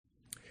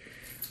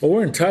Well,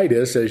 we're in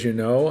Titus, as you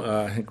know.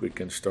 I think we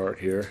can start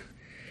here.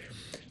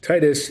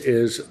 Titus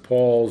is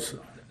Paul's,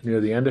 near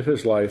the end of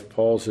his life,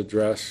 Paul's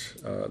address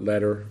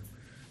letter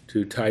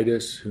to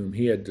Titus, whom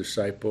he had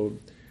discipled.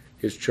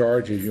 His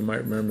charge, as you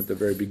might remember at the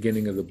very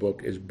beginning of the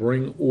book, is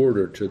bring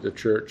order to the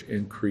church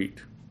in Crete.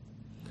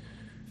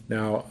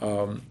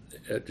 Now,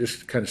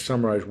 just to kind of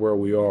summarize where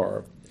we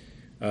are.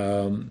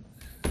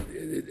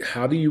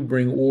 How do you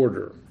bring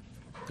order?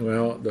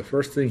 Well, the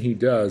first thing he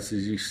does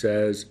is he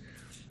says,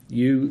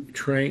 you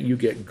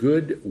get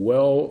good,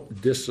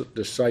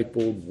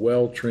 well-discipled,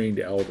 well-trained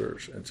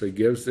elders. And so he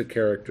gives the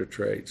character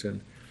traits.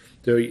 And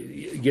so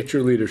you get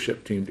your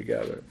leadership team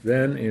together.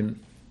 Then in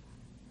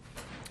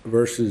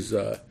verses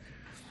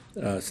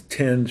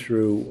 10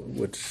 through,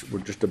 which we're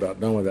just about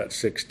done with that,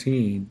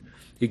 16,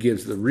 he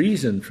gives the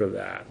reason for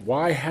that.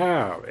 Why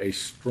have a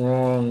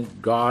strong,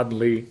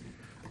 godly,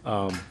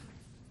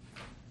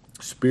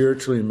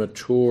 spiritually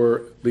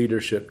mature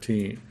leadership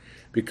team?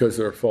 Because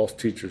there are false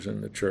teachers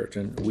in the church,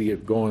 and we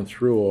have gone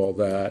through all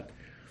that.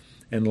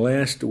 And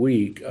last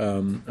week,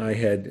 I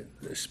had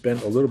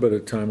spent a little bit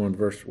of time on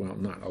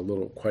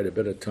quite a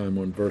bit of time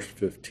on verse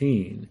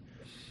 15,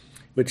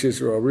 which is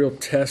a real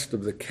test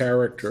of the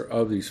character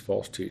of these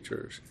false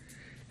teachers.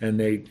 And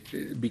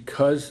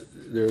because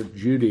they're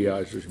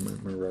Judaizers,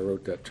 remember I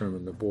wrote that term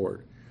on the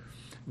board,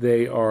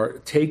 they are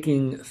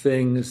taking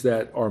things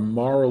that are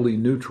morally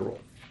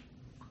neutral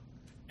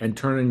and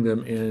turning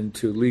them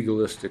into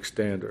legalistic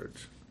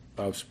standards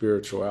of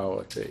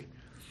spirituality.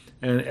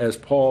 And as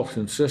Paul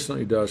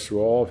consistently does through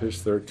all of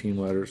his 13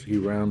 letters, he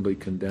roundly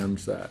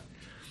condemns that.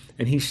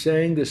 And he's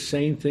saying the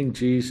same thing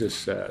Jesus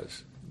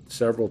says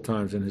several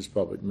times in his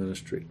public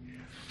ministry.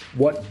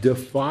 What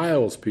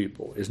defiles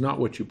people is not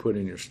what you put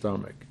in your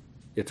stomach,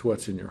 it's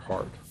what's in your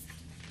heart.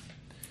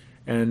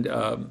 And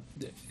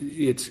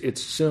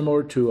it's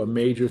similar to a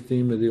major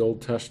theme of the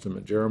Old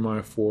Testament.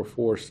 Jeremiah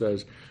 4:4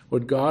 says,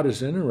 what God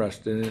is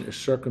interested in is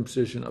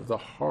circumcision of the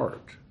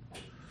heart.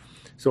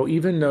 So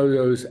even though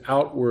those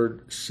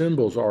outward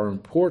symbols are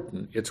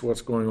important, it's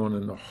what's going on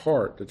in the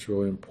heart that's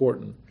really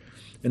important.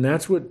 And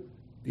that's what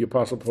the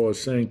Apostle Paul is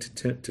saying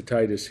to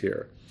Titus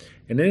here.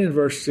 And then in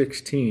verse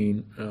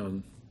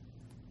 16,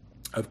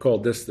 I've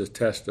called this the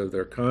test of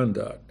their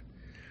conduct.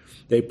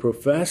 They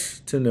profess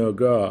to know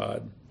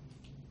God.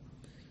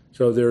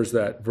 So there's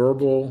that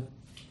verbal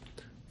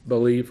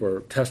belief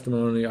or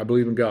testimony, I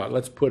believe in God.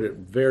 Let's put it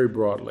very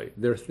broadly.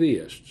 They're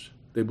theists.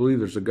 They believe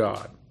there's a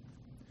God.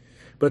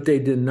 But they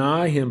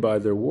deny him by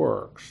their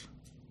works.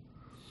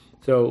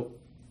 So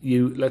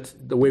the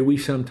way we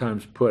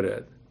sometimes put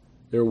it,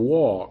 their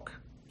walk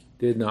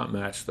did not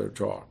match their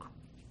talk.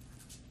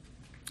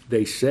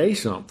 They say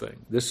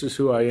something. This is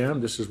who I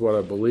am. This is what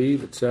I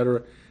believe,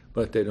 etc.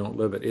 But they don't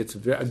live it. It's,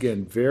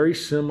 again, very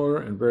similar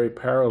and very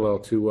parallel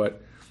to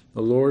what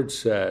the Lord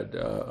said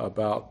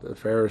about the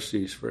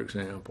Pharisees, for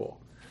example.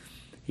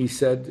 He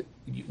said,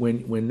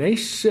 when they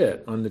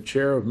sit on the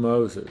chair of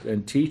Moses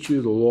and teach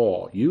you the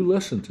law, you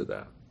listen to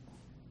them,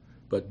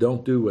 but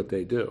don't do what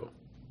they do,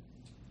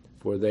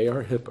 for they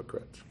are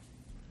hypocrites.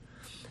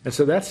 And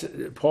so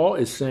Paul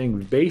is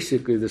saying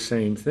basically the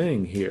same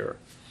thing here.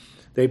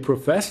 They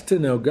profess to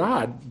know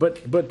God,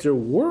 but their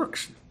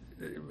works,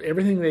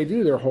 everything they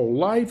do, their whole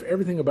life,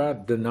 everything about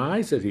it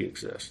denies that he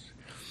exists.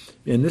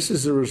 And this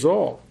is the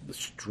result, the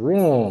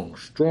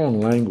strong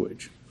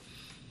language.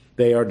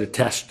 They are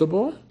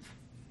detestable,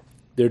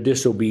 they're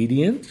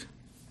disobedient,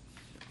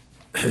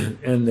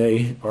 and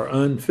they are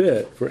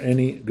unfit for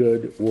any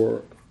good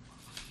work.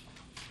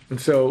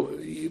 And so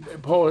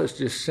Paul is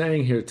just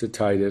saying here to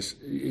Titus,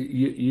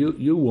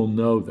 you will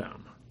know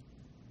them.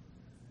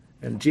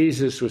 And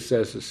Jesus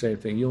says the same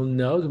thing. You'll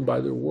know them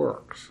by their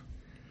works.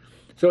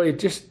 So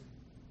it's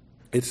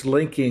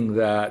linking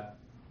that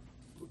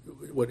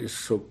what is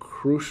so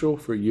crucial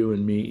for you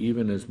and me,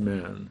 even as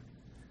men,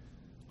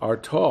 our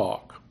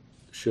talk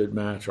should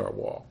match our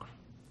walk.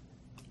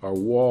 Our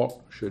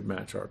walk should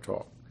match our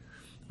talk.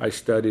 I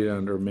studied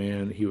under a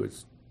man,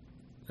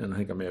 and I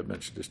think I may have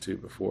mentioned this to you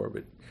before,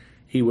 but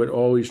he would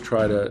always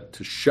try to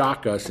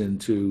shock us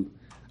into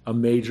a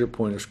major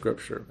point of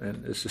Scripture.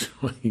 And this is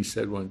what he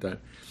said one time.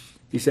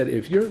 He said,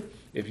 if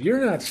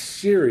you're not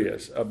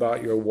serious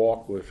about your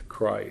walk with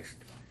Christ,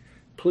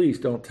 please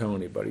don't tell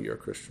anybody you're a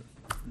Christian.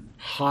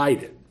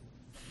 Hide it.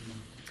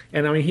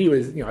 And I mean, he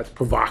was, it's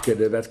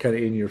provocative, that's kind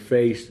of in your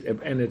face,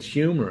 and it's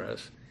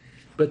humorous.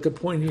 But the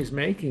point he's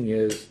making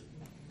is,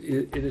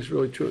 it is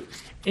really true.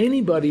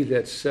 Anybody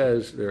that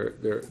says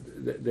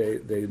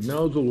they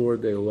know the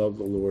Lord, they love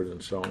the Lord,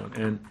 and so on,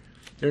 and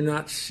they're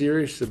not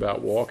serious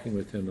about walking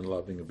with him in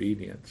loving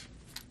obedience,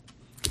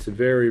 it's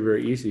very,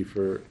 very easy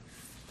for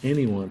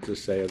anyone to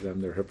say of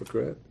them they're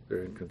hypocrite,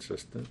 they're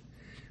inconsistent.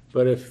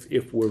 But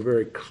if we're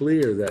very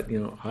clear that,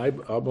 I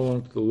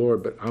belong to the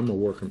Lord, but I'm a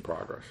work in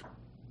progress.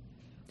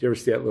 Do you ever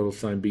see that little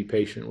sign, be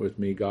patient with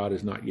me, God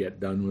is not yet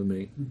done with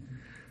me? Mm-hmm.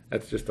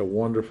 That's just a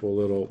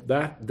wonderful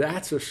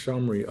that's a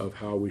summary of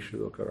how we should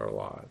look at our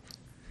lives.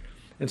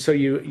 And so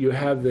you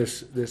have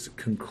this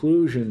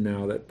conclusion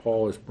now that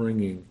Paul is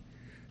bringing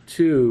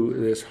 2,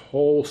 this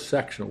whole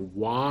section.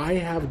 Why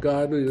have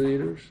godly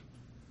leaders?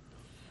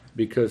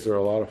 Because there are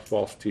a lot of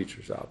false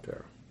teachers out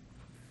there,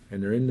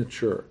 and they're in the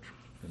church,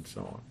 and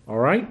so on. All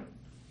right?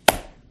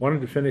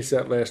 Wanted to finish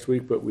that last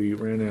week, but we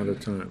ran out of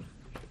time.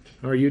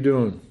 How are you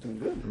doing? Doing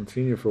good. I haven't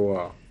seen you for a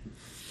while.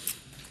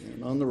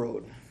 And on the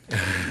road.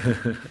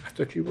 I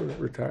thought you were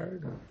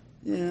retired.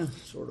 Yeah,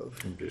 sort of.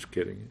 I'm just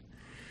kidding.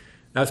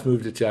 Let's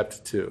move to chapter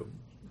 2.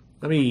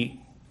 Let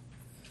me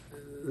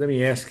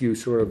ask you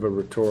sort of a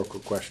rhetorical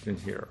question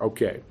here.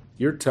 Okay,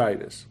 you're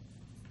Titus.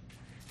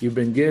 You've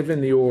been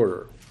given the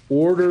order.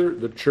 Order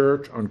the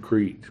church on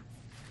Crete.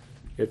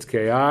 It's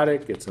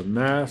chaotic. It's a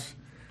mess.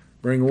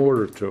 Bring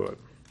order to it.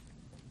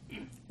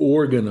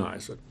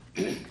 Organize it.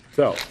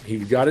 So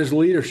he's got his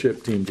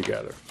leadership team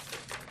together.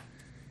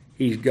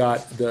 He's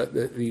got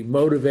the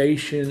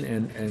motivation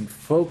and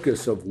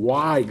focus of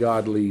why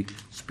godly,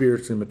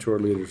 spiritually mature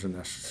leaders are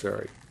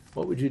necessary.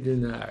 What would you do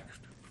next?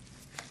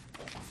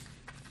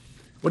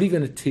 What are you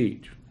going to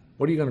teach?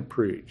 What are you going to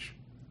preach?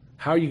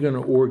 How are you going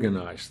to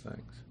organize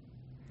things?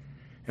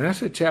 And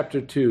that's what chapter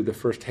 2, the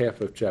first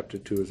half of chapter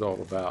 2 is all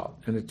about.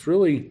 And it's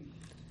really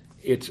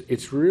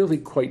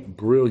quite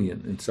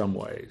brilliant in some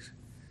ways.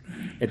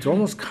 It's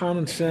almost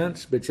common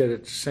sense, but yet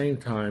at the same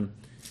time,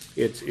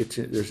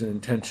 there's an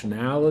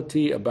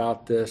intentionality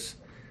about this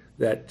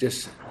that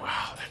just,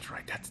 wow, that's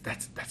right. That's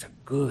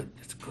good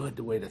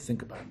the way to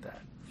think about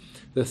that.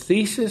 The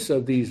thesis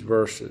of these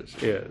verses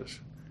is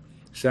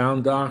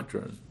sound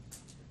doctrine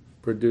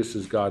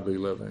produces godly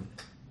living.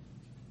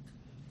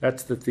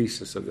 That's the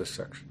thesis of this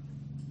section.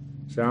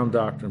 Sound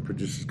doctrine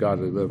produces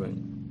godly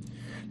living.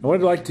 Now, what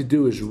I'd like to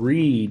do is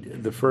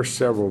read the first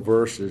several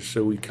verses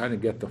so we kind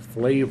of get the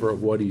flavor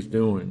of what he's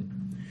doing.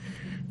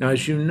 Now,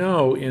 as you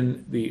know,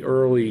 in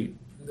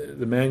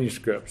the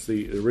manuscripts,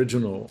 the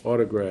original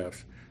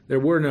autographs, there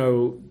were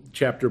no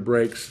chapter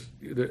breaks.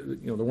 There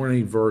weren't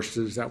any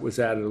verses. That was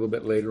added a little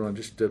bit later on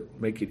just to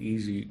make it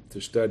easy to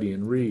study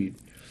and read.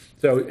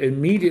 So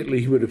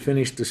immediately he would have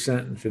finished the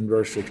sentence in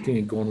verse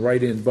 16, going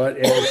right in, but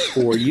as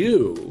for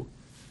you.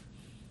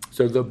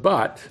 So the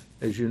but,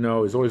 as you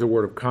know, is always a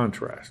word of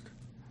contrast.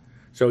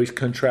 So he's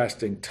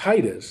contrasting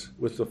Titus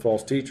with the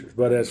false teachers.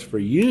 But as for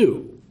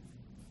you,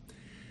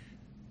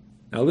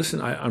 now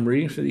listen, I'm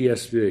reading from the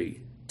ESV.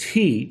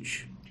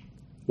 Teach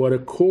what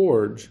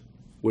accords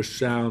with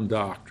sound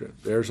doctrine.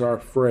 There's our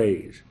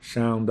phrase,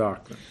 sound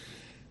doctrine.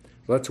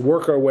 Let's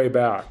work our way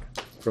back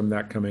from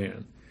that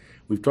command.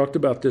 We've talked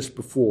about this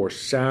before.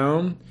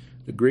 Sound,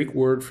 the Greek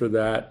word for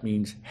that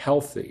means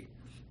healthy,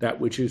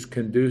 that which is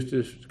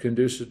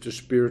conducive to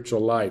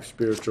spiritual life,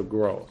 spiritual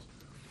growth.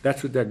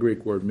 That's what that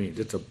Greek word means.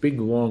 It's a big,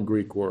 long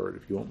Greek word.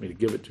 If you want me to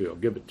give it to you, I'll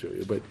give it to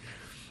you. But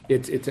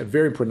it's a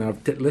very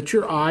important. Now, let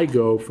your eye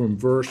go from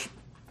verse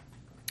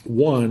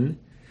 1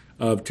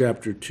 of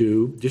chapter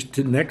 2, just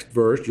to the next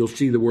verse. You'll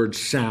see the word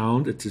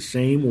sound. It's the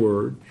same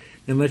word.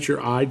 And let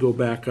your eye go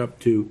back up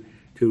to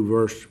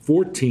verse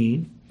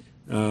 14,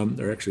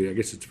 or actually, I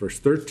guess it's verse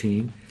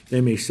 13. They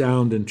may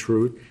sound in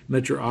truth. And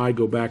let your eye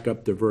go back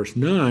up to verse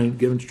 9,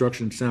 give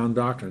instruction, sound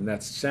doctrine.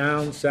 That's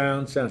sound.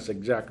 It's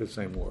exactly the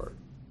same word.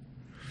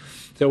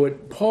 So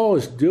what Paul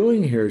is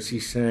doing here is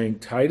he's saying,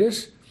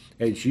 Titus,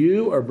 as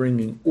you are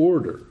bringing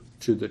order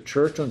to the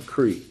church on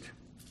Crete,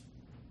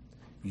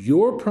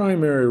 your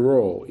primary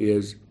role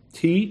is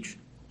teach,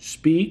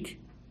 speak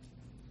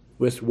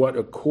with what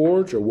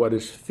accords or what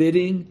is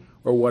fitting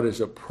or what is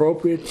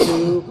appropriate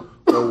to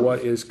or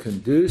what is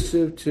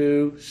conducive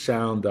to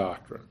sound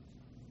doctrine.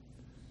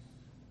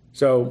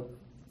 So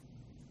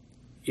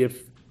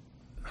if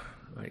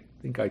I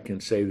think I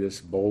can say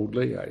this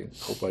boldly, I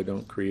hope I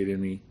don't create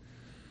any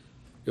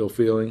ill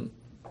feeling.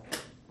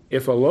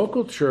 If a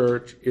local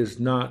church is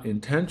not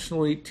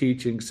intentionally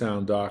teaching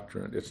sound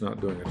doctrine, it's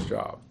not doing its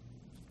job,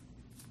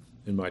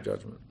 in my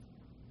judgment.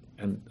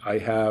 And I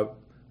have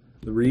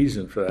the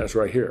reason for that. It's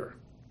right here.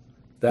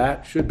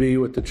 That should be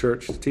what the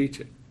church is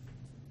teaching.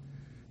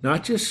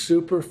 Not just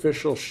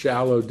superficial,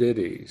 shallow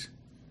ditties,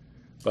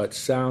 but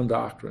sound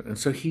doctrine. And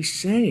so he's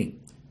saying,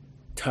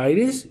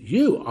 Titus,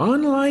 you,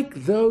 unlike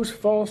those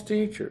false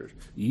teachers,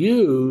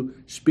 you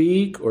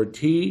speak or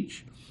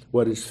teach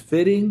what is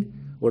fitting,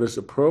 what is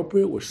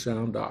appropriate with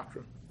sound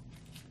doctrine.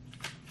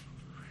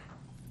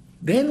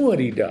 Then what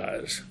he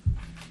does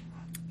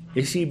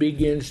is he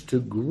begins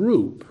to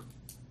group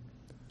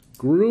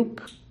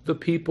the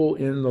people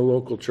in the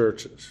local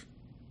churches.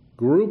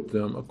 Group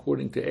them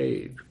according to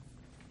age.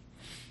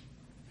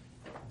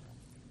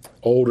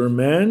 Older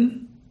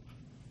men,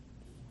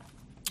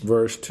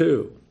 verse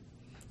 2.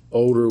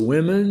 Older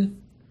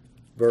women,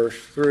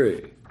 verse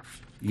 3.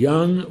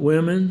 Young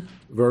women,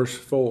 verse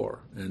 4,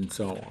 and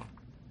so on.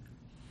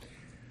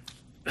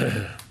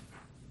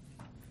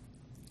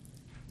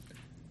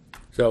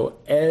 So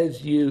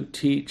as you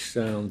teach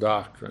sound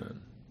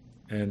doctrine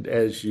and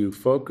as you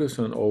focus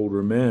on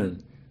older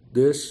men,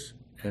 this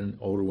and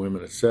older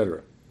women,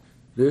 etc.,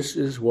 this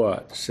is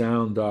what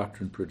sound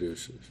doctrine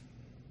produces.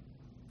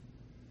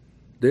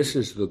 This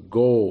is the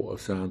goal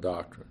of sound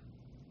doctrine.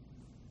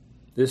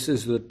 This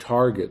is the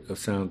target of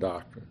sound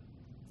doctrine.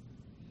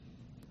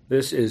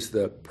 This is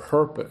the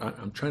purpose.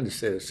 I'm trying to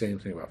say the same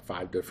thing about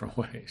 5 different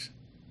ways.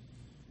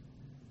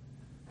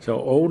 So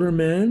older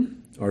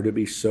men are to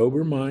be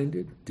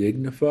sober-minded,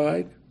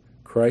 dignified,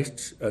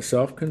 Christ's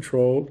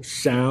self-controlled,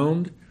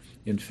 sound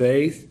in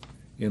faith,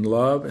 in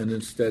love, and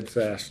in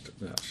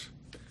steadfastness.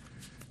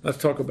 Let's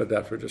talk about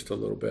that for just a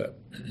little bit.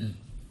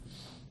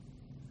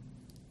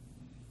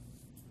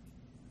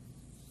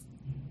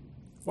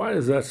 Why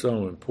is that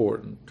so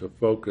important to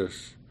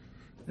focus?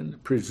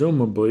 And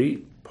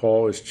presumably,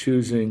 Paul is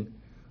choosing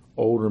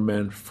older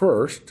men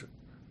first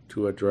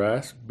to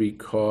address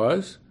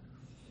because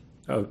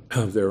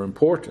of their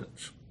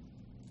importance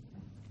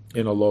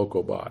in a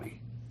local body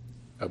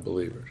of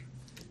believers.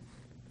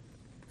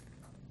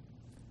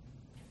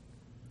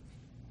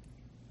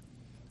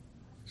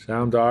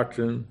 Sound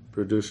doctrine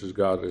produces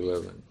godly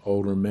living.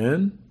 Older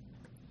men,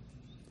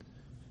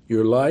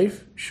 your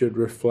life should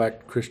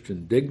reflect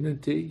Christian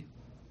dignity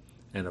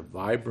and a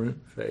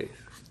vibrant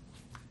faith.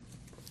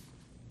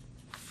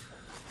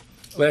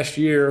 Last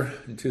year,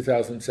 in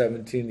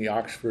 2017, the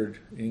Oxford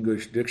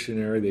English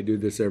Dictionary, they do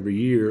this every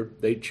year,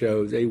 they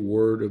chose a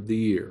word of the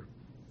year.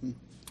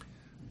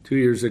 2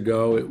 years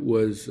ago, it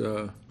was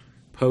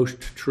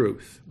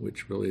post-truth,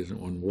 which really isn't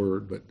one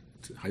word, but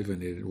it's a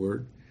hyphenated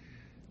word.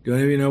 Do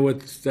any of you know what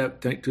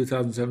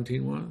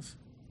 2017 was?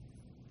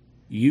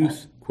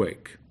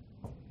 Youthquake.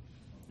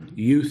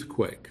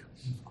 Youthquake.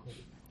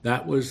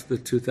 That was the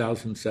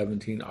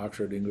 2017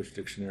 Oxford English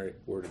Dictionary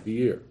word of the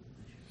year.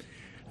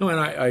 No, and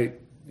I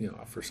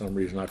for some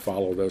reason I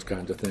follow those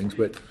kinds of things,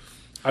 but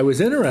I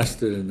was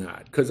interested in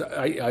that because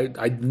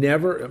I'd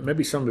never,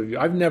 maybe some of you,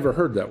 I've never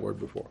heard that word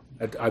before.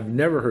 I've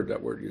never heard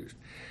that word used.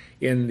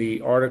 In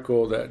the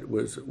article that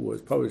was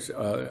published,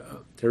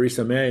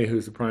 Theresa May,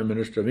 who's the Prime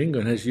Minister of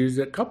England, has used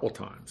it a couple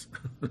times.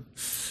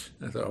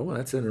 I thought, oh,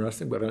 that's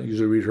interesting, but I don't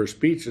usually read her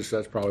speeches, so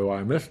that's probably why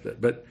I missed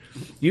it. But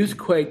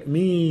youthquake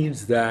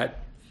means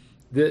that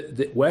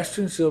the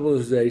Western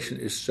civilization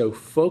is so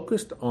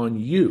focused on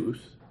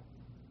youth,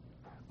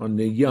 on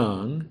the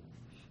young,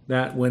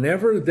 that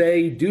whenever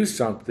they do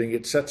something,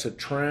 it sets a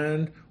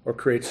trend or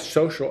creates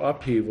social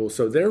upheaval.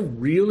 So they're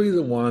really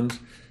the ones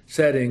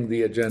setting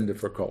the agenda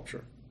for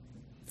culture.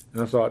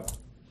 And I thought,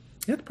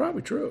 that's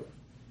probably true.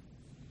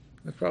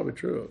 That's probably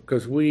true.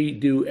 Because we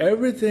do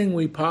everything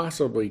we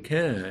possibly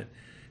can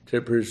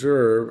to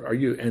preserve our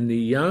youth. And the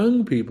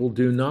young people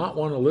do not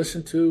want to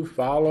listen to,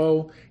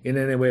 follow, in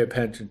any way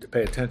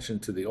pay attention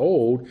to the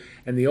old.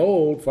 And the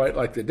old fight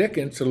like the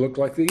Dickens to look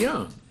like the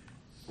young.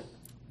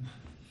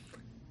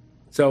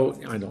 So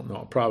I don't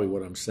know, probably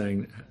what I'm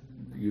saying,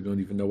 you don't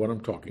even know what I'm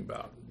talking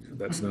about.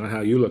 That's not how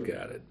you look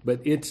at it.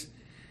 But it's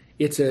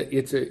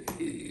a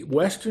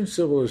Western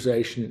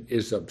civilization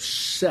is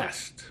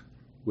obsessed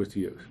with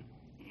youth.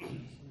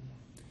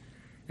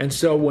 And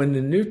so when the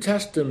New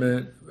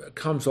Testament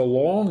comes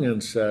along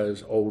and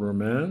says, older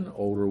men,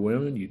 older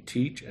women, you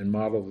teach and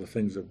model the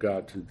things of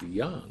God to the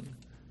young,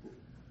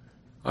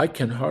 I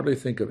can hardly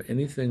think of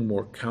anything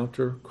more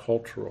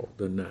countercultural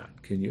than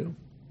that. Can you?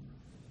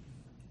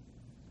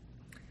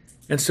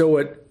 And so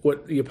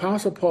what the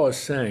Apostle Paul is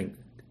saying,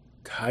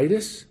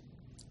 Titus,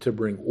 to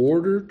bring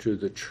order to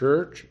the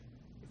church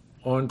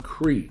on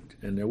Crete,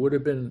 and there would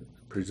have been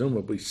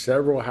presumably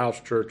several house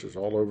churches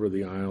all over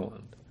the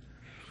island.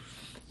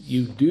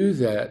 You do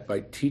that by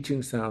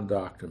teaching sound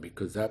doctrine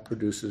because that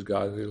produces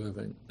godly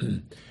living.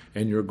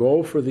 And your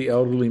goal for the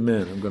elderly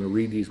men, I'm going to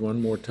read these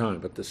one more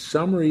time, but the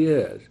summary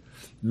is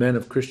men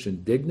of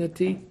Christian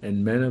dignity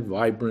and men of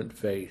vibrant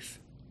faith.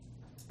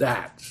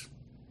 That's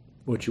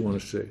what you want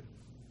to see.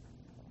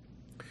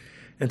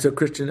 And so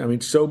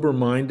Christian,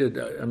 sober-minded,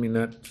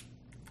 that's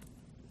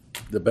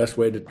the best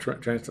way to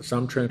translate.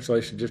 Some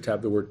translations just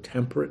have the word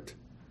temperate,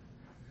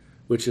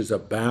 which is a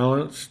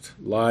balanced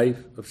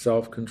life of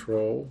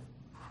self-control.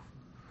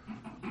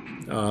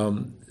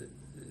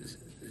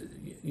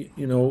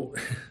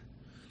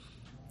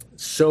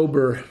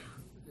 Sober,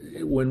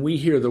 when we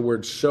hear the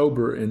word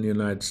sober in the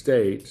United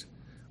States,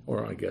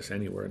 or I guess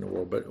anywhere in the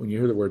world, but when you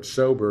hear the word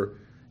sober,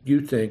 you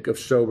think of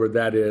sober,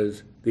 that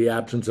is, the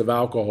absence of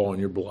alcohol in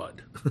your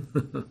blood.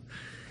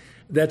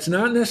 That's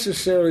not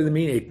necessarily the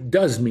meaning. It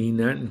does mean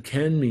that and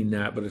can mean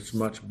that, but it's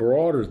much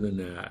broader than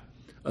that.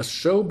 A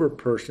sober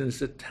person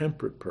is a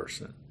temperate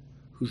person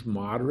who's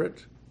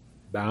moderate,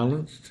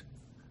 balanced,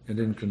 and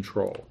in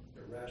control.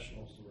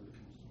 Irrational sort of.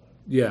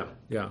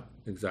 Yeah,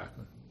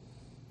 exactly.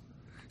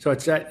 So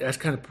it's that's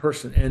kind of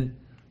person. And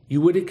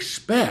you would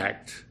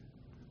expect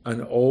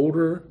an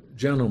older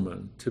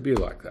gentleman to be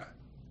like that.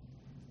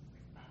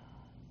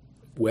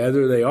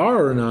 Whether they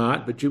are or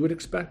not, but you would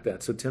expect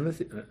that. So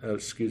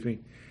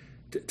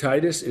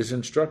Titus is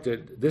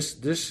instructed.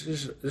 This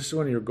is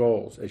one of your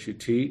goals as you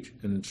teach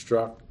and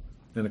instruct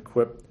and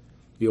equip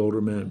the older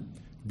men.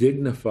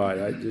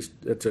 Dignified.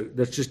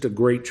 That's just a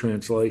great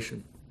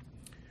translation.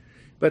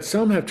 But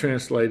some have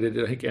translated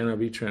it. I think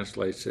NIV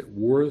translates it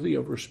worthy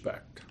of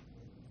respect.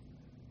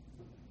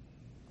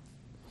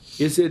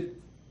 Is it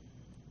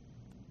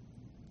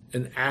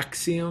an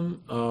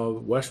axiom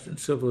of Western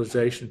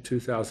civilization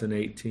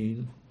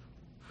 2018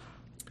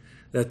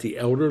 that the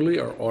elderly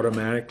are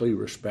automatically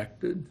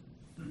respected?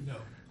 No.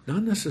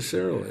 Not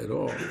necessarily at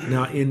all.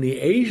 Now, in the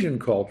Asian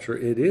culture,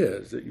 it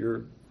is that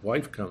your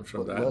wife comes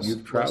from that. Less, You've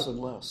less traveled. and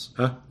less.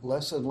 Huh?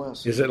 Less and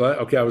less. Is it like,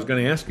 okay, I was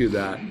going to ask you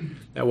that.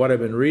 Now, what I've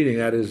been reading,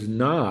 that is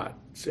not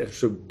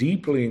so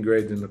deeply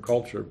engraved in the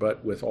culture,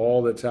 but with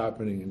all that's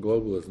happening in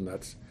globalism,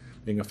 that's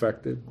being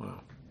affected.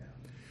 Wow.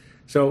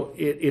 So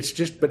it's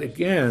just, but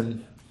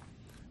again,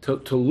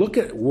 to look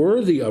at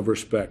worthy of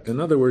respect. In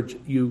other words,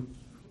 you're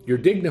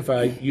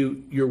dignified,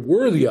 you're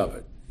worthy of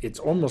it. It's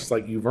almost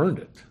like you've earned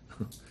it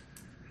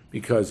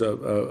because of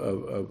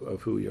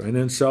who you are. And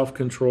then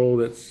self-control,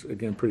 that's,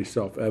 again, pretty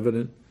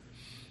self-evident.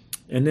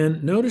 And then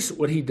notice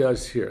what he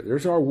does here.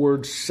 There's our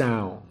word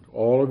sound.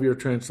 All of your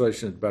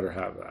translations better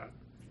have that.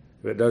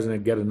 If it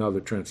doesn't, get another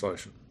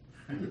translation.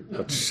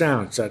 But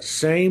sound, it's that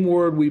same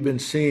word we've been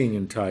seeing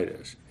in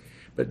Titus.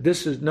 But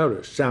this is,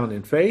 notice, sound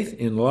in faith,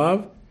 in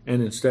love,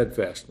 and in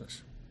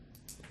steadfastness.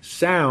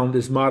 Sound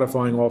is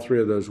modifying all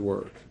three of those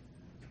words.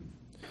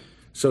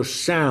 So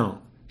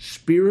sound,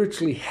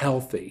 spiritually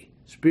healthy,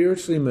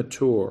 spiritually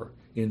mature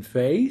in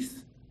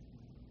faith.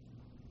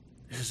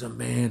 This is a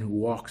man who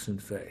walks in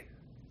faith.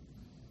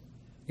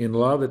 In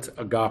love, it's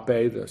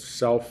agape, the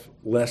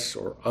selfless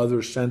or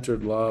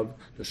other-centered love,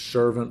 the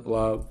servant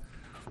love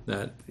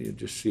that you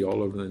just see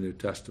all over the New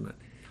Testament.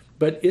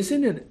 But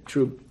isn't it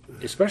true,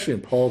 especially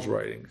in Paul's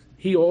writings,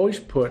 he always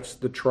puts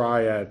the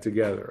triad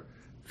together.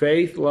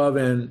 Faith, love,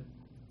 and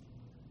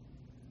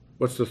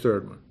what's the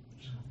third one?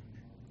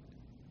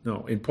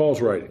 No, in Paul's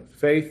writings.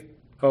 Faith,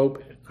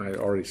 hope, I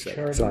already said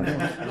it. Sorry.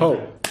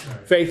 Hope.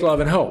 Faith,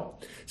 love, and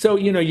hope. So,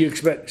 you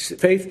expect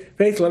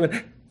faith, love,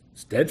 and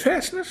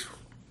steadfastness?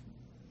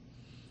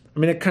 I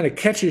mean, it kind of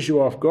catches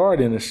you off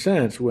guard in a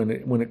sense when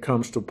it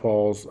comes to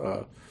Paul's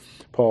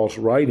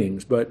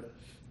writings. But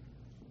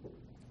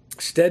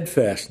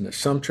steadfastness,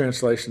 some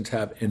translations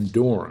have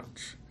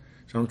endurance.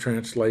 Some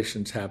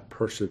translations have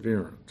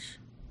perseverance.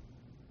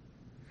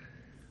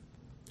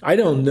 I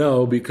don't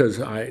know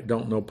because I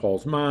don't know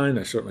Paul's mind.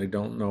 I certainly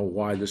don't know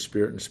why the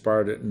Spirit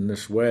inspired it in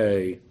this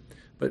way.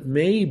 But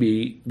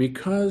maybe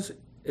because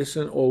it's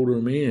an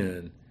older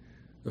man,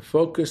 the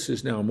focus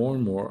is now more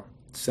and more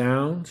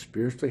sound,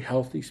 spiritually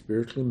healthy,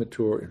 spiritually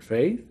mature in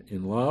faith,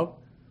 in love,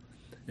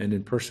 and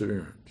in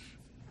perseverance.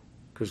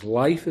 Because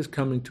life is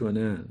coming to an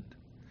end.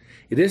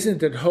 It isn't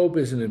that hope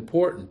isn't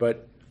important,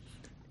 but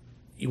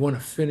you want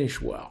to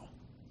finish well.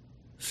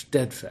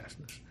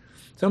 Steadfastness.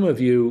 Some of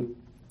you,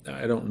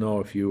 I don't know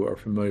if you are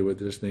familiar with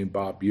this name,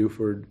 Bob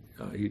Buford.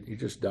 He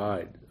just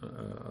died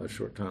a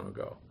short time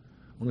ago.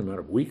 Only a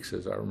matter of weeks,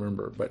 as I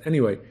remember. But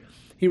anyway,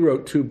 he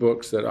wrote 2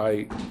 books that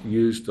I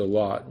used a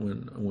lot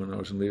when I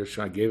was in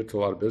leadership. I gave it to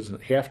a lot of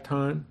business.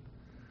 Halftime,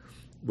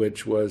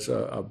 which was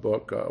a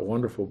book, a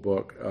wonderful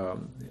book.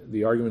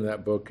 The argument of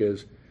that book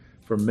is,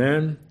 for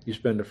men, you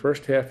spend the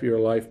first half of your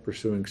life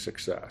pursuing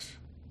success.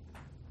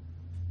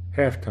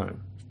 Halftime,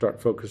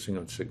 start focusing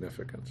on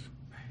significance.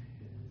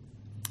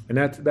 And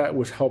that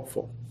was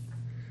helpful.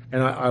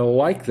 And I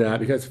like that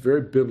because it's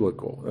very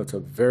biblical. That's a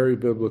very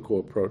biblical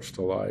approach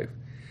to life.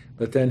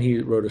 But then he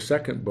wrote a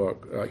second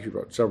book. He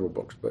wrote several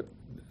books, but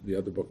the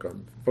other book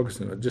I'm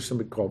focusing on, just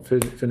something called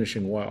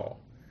Finishing Well.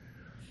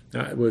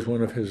 Now, it was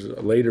one of his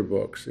later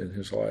books in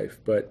his life,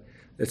 but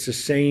it's the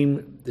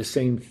same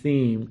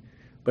theme,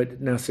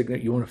 but now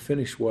you want to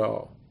finish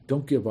well.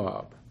 Don't give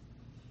up,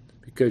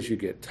 because you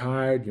get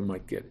tired, you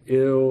might get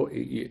ill.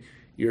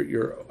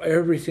 You're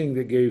everything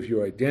that gave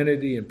you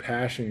identity and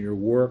passion in your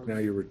work, now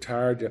you're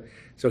retired.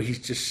 So he's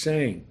just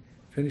saying,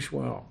 finish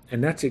well.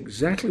 And that's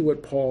exactly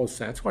what Paul is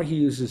saying. That's why he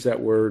uses that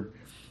word.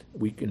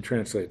 We can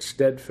translate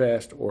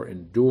steadfast or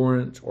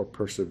endurance or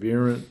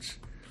perseverance.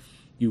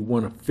 You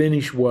want to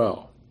finish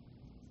well.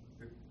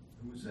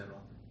 Who was that author?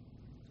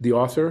 The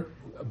author,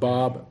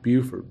 Bob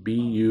Buford,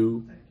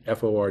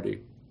 B-U-F-O-R-D.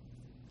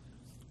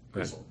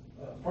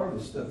 Part of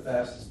the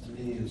steadfastness to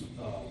me is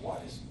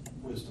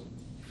wisdom.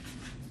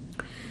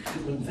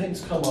 When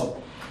things come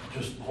up,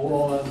 just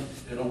hold on,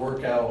 it'll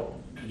work out.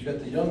 Because you got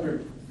the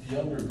younger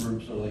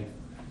groups are like,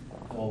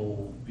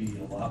 they'll be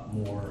a lot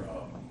more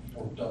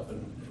worked up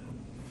and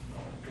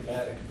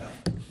dramatic about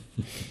it.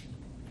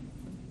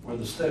 Where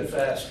the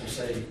steadfast will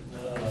say,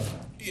 no.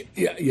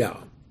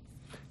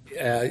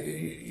 Yeah.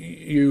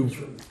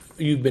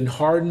 You've been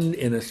hardened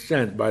in a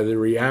sense by the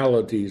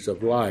realities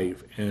of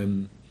life,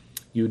 and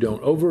you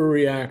don't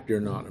overreact. You're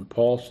not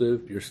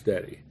impulsive. You're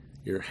steady.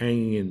 You're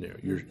hanging in there.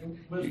 You're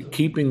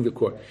keeping the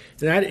course.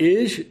 And that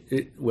is,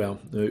 well,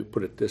 let me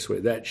put it this way.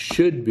 That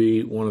should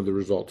be one of the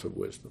results of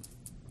wisdom.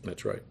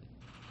 That's right.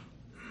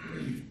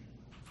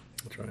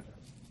 That's right.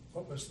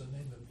 What was the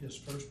name of his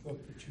first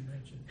book that you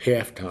mentioned?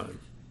 Halftime.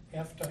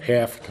 Halftime?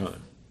 Halftime.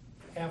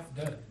 Half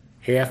done.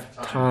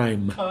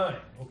 Halftime. Time.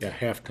 Okay.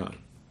 Yeah, halftime.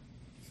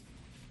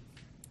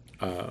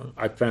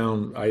 I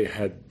found I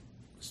had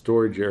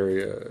storage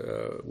area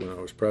when I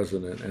was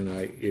president, and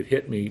it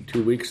hit me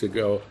 2 weeks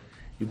ago.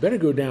 You better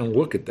go down and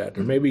look at that.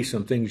 There may be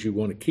some things you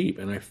want to keep.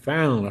 And I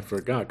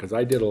forgot, because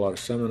I did a lot of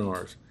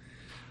seminars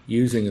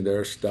using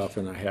their stuff,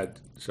 and I had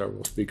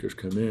several speakers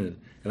come in,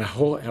 and I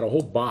had a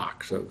whole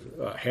box of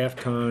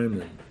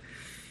halftime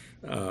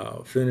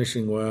and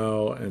finishing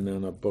well, and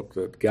then a book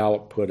that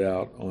Gallup put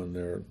out on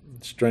their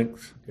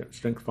strength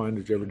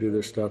finder. Did you ever do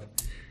this stuff?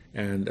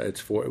 And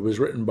it was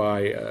written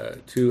by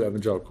two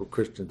evangelical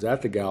Christians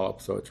at the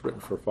Gallup, so it's written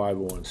for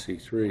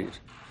 501c3s.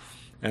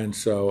 And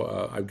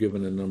so I've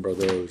given a number of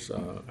those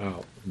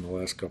out in the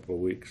last couple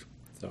of weeks.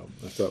 So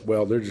I thought,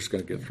 well, they're just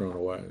going to get thrown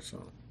away.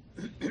 So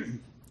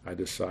I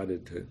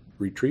decided to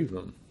retrieve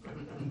them.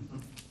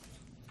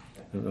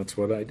 And that's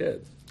what I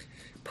did.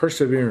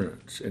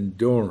 Perseverance,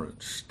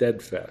 endurance,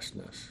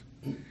 steadfastness.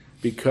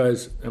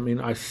 Because, I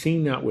mean, I've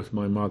seen that with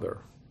my mother.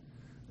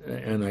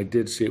 And I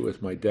did see it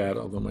with my dad,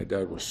 although my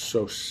dad was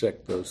so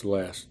sick those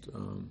last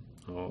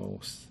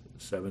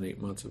 7-8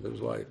 months of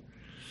his life.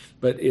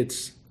 But it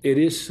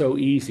is so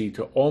easy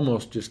to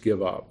almost just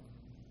give up,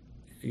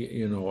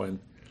 and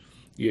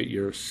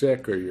you're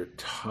sick or you're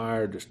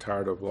tired, just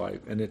tired of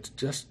life, and it's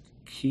just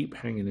keep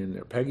hanging in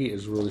there. Peggy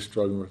is really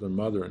struggling with her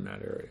mother in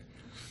that area,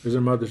 because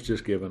her mother's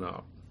just given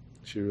up.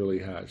 She really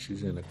has.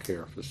 She's in a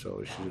care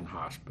facility. She's in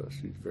hospice.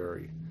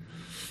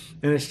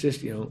 And it's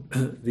just,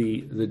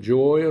 the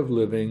joy of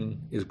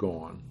living is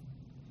gone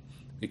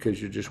because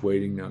you're just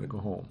waiting now to go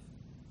home.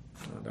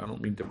 I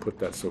don't mean to put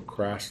that so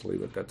crassly,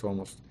 but that's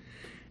almost.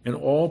 And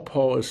all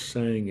Paul is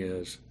saying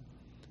is,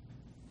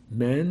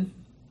 men,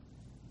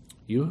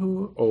 you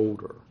who are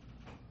older,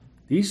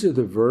 these are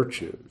the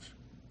virtues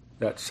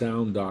that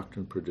sound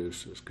doctrine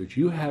produces, because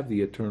you have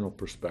the eternal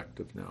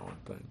perspective now on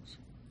things.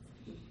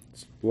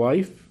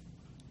 Life,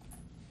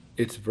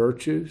 its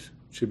virtues,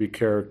 should be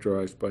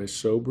characterized by a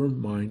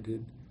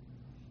sober-minded,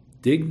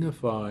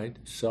 dignified,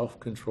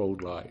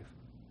 self-controlled life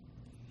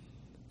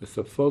with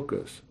a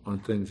focus on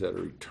things that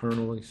are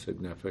eternally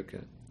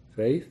significant.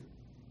 Faith,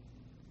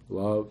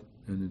 love,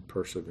 and then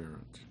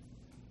perseverance.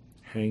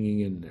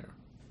 Hanging in there,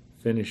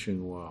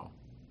 finishing well,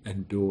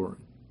 enduring,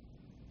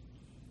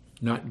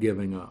 not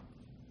giving up.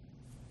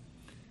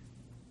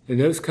 And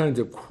those kinds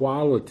of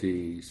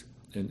qualities,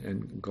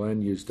 and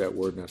Glenn used that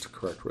word, and that's the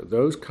correct word,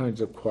 those kinds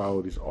of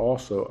qualities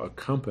also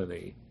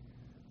accompany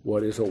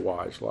what is a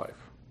wise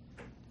life,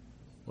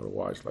 what a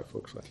wise life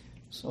looks like.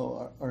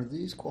 So are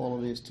these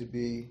qualities to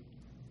be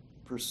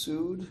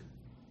pursued,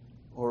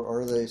 or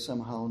are they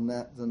somehow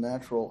the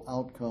natural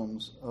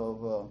outcomes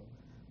of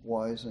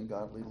wise and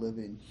godly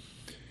living?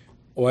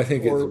 Well, I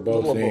think Or it's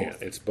both little of and.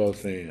 both. It's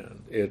both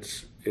and.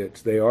 It's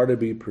they are to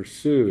be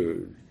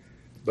pursued,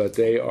 but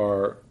they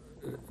are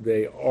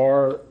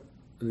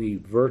the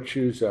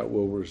virtues that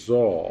will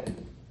result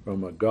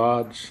from a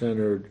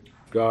God-centered,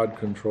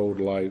 God-controlled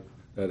life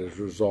that is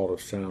a result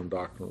of sound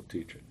doctrinal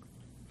teaching.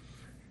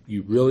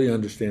 You really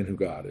understand who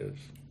God is,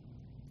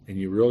 and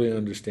you really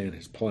understand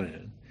his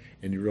plan,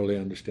 and you really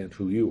understand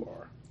who you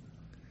are.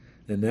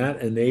 And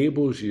that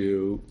enables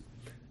you,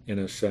 in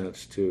a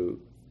sense, to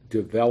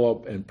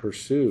develop and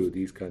pursue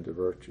these kinds of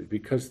virtues.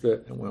 Because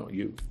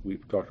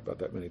we've talked about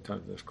that many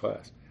times in this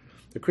class.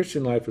 The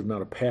Christian life is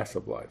not a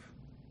passive life.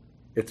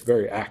 It's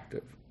very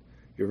active.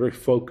 You're very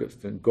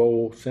focused and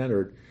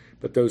goal-centered,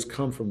 but those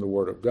come from the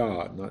Word of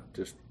God, not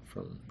just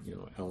from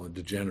Ellen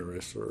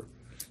DeGeneres or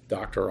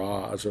Dr.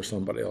 Oz or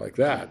somebody like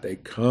that. They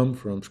come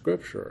from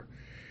Scripture.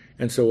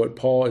 And so what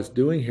Paul is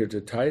doing here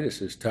to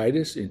Titus is,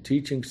 Titus, in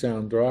teaching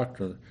sound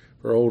doctrine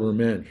for older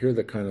men, here are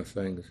the kind of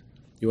things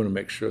you want to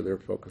make sure they're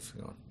focusing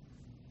on.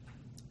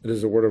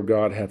 Does the Word of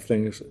God have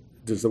things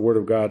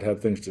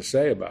to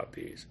say about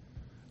these?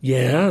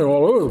 Yeah, they're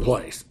all over the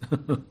place.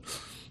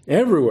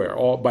 Everywhere,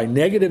 all by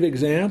negative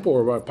example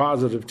or by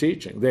positive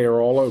teaching. They are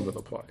all over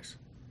the place.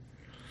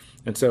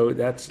 And so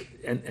that's,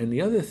 and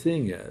the other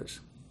thing is,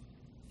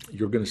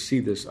 you're going to see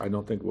this, I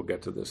don't think we'll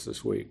get to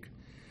this week,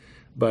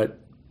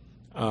 but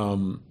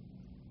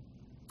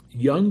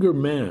younger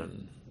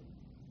men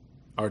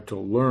are to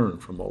learn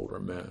from older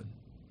men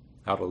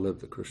how to live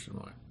the Christian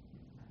life.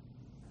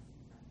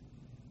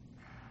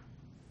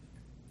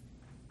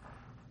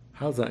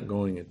 How's that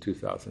going in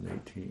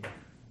 2018?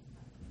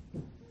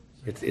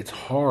 It's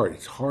hard.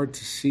 It's hard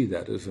to see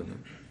that, isn't it?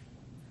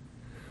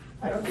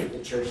 I don't think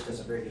the church does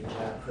a very good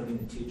job putting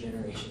the two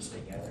generations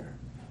together.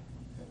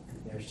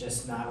 There's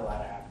just not a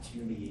lot of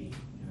opportunity,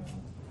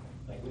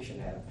 like we should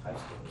have high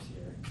schools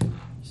here,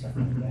 stuff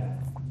like that.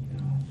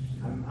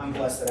 I'm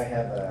blessed that I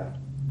have a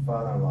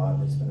father-in-law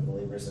that's been a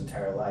believer his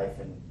entire life,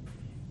 and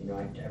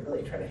I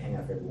really try to hang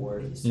up every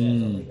word he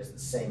says, although he doesn't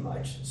say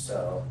much,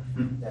 so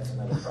that's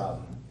another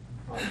problem.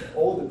 On the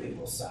older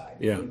people's side,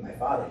 even my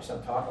father just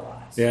don't talk a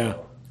lot.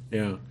 So.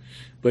 Yeah,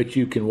 but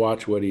you can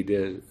watch what he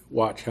did,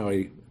 watch how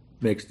he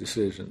makes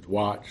decisions,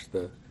 watch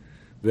the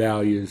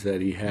values that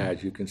he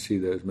has. You can see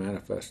those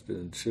manifested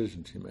in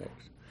decisions he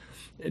makes.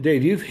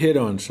 Dave, you've hit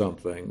on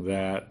something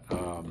that,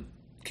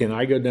 can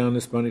I go down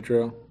this bunny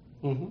trail?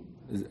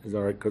 Mm-hmm. Is that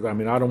right? Because, I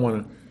don't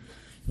want to,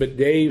 but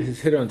Dave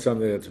has hit on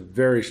something that's a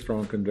very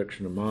strong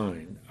conviction of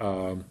mine.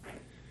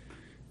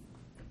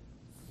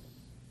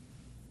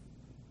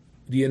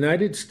 The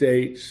United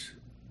States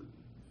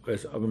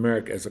of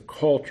America as a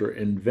culture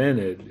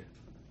invented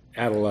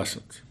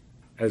adolescence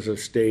as a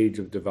stage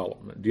of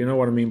development. Do you know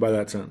what I mean by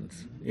that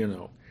sentence? You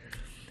know,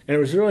 and it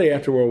was really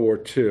after World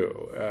War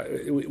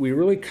II. We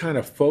really kind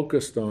of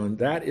focused on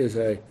that is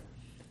a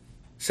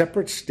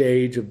separate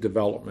stage of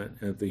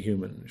development of the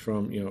human,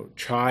 from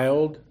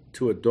child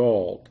to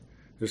adult.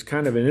 There's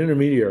kind of an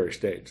intermediary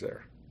stage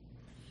there,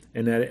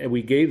 and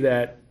we gave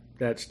that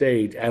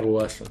stage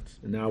adolescence,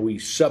 and now we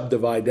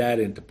subdivide that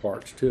into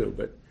parts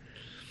too.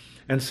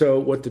 And so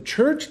what the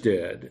church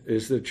did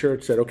is the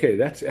church said, okay,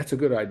 that's a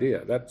good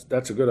idea.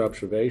 That's a good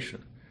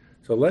observation.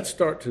 So let's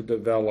start to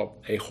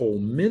develop a whole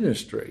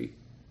ministry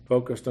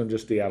focused on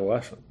just the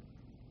adolescent.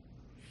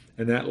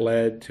 And that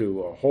led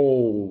to a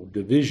whole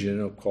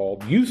division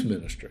called youth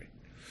ministry.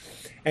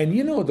 And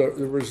the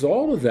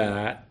result of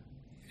that,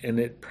 and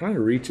it kind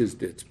of reaches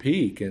its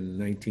peak in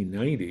the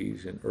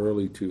 1990s and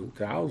early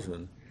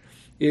 2000,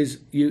 is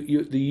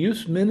the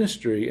youth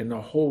ministry, and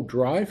the whole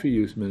drive for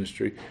youth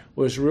ministry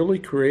was really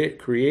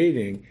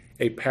creating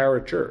a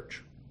parachurch.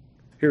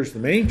 Here's the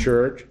main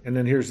church, and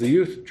then here's the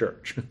youth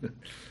church.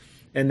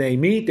 And they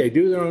meet, they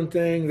do their own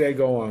thing, they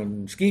go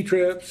on ski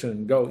trips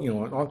and go,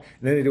 and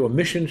then they do a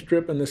missions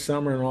trip in the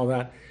summer and all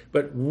that.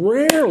 But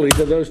rarely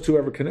do those two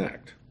ever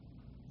connect.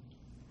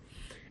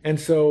 And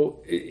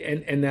so,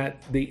 and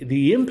that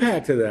the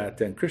impact of that,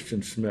 then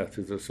Christian Smith,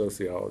 who's a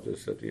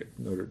sociologist at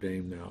Notre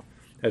Dame now,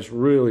 has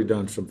really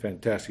done some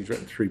fantastic, he's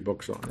written 3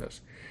 books on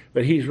this.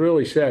 But he's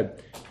really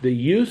said the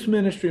youth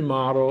ministry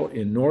model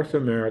in North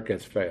America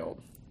has failed.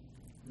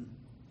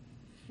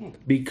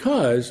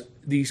 Because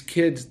these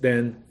kids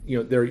then,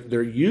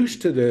 they're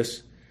used to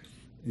this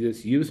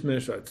youth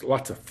ministry. It's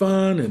lots of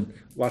fun and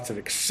lots of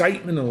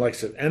excitement and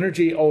lots of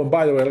energy. Oh, and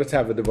by the way, let's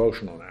have a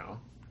devotional now.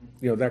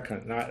 That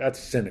kind of, that's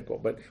cynical,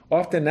 but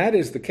often that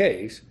is the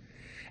case.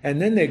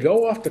 And then they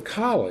go off to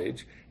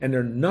college and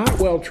they're not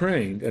well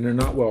trained and they're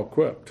not well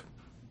equipped.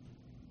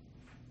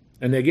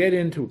 And they get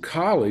into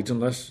college,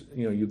 unless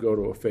you go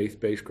to a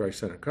faith-based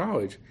Christ-centered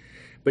college,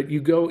 but you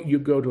go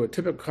to a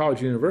typical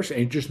college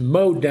university and just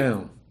mowed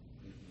down.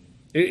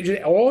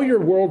 All your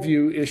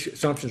worldview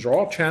assumptions are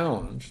all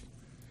challenged,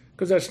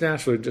 because that's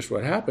naturally just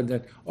what happens.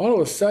 And all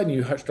of a sudden,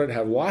 you start to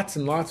have lots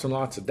and lots and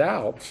lots of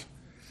doubts.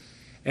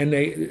 And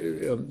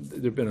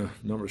there've been a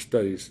number of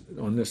studies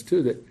on this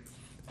too, that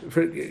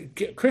for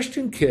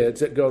Christian kids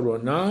that go to a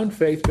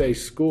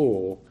non-faith-based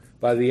school,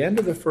 by the end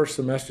of the first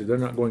semester, they're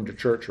not going to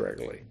church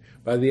regularly.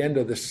 By the end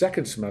of the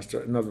second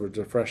semester, in other words,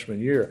 their freshman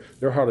year,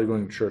 they're hardly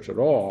going to church at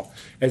all.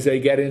 As they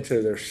get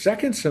into their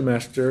second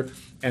semester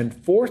and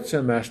fourth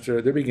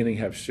semester, they're beginning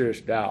to have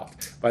serious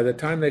doubt. By the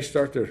time they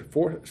start their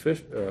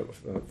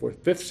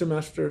fifth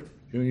semester,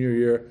 junior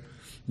year,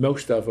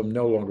 most of them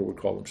no longer would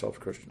call themselves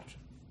Christians.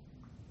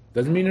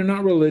 Doesn't mean they're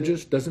not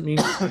religious, doesn't mean,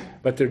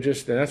 but they're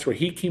just, and that's where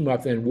he came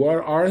up. And what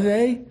are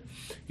they?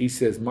 He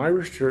says, my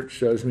research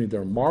shows me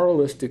they're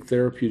moralistic,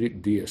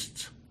 therapeutic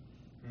deists.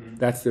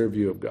 That's their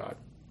view of God.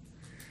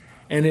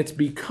 And it's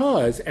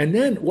because, and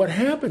then what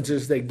happens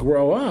is they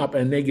grow up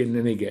and they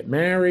get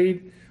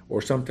married,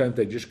 or sometimes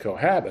they just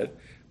cohabit,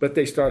 but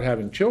they start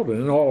having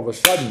children, and all of a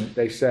sudden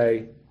they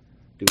say,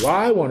 do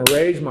I want to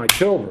raise my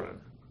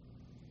children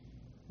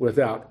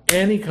without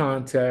any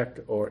contact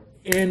or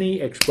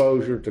any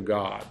exposure to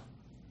God?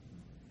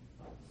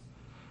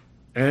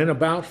 And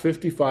about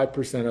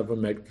 55% of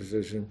them make the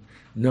decision,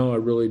 no, I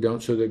really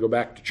don't. So they go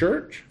back to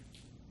church,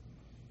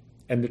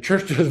 and the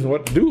church doesn't know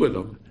what to do with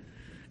them.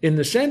 In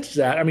the sense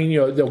that,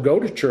 they'll go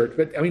to church,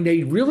 but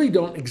they really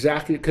don't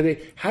exactly,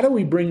 how do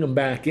we bring them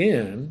back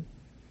in?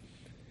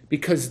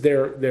 Because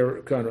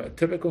they're kind of a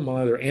typical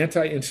model, they're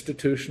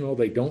anti-institutional,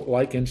 they don't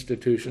like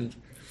institutions,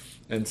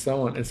 and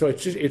so on. And so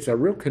it's a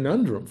real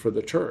conundrum for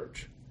the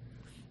church.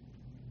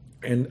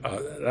 And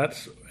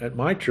that's, at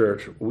my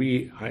church,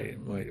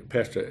 my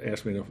pastor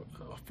asked me to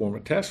form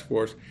a task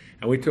force,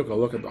 and we took a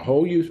look at the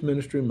whole youth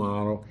ministry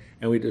model,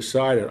 and we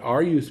decided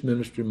our youth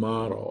ministry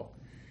model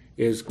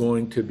is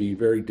going to be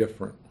very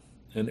different.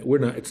 And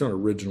it's not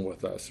original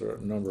with us, or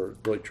a number are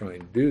really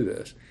trying to do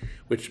this,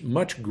 which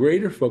much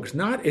greater focus,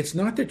 it's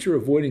not that you're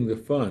avoiding the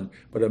fun,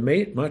 but a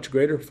much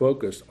greater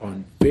focus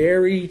on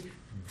very,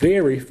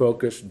 very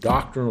focused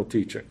doctrinal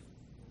teaching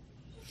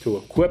to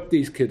equip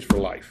these kids for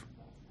life.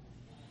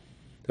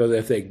 So that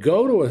if they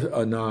go to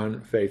a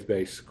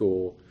non-faith-based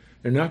school,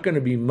 they're not going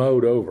to be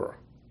mowed over.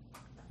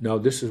 No,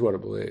 this is what I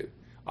believe.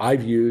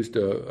 I've used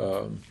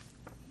a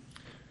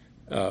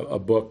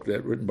book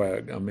written by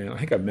a man, I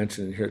think I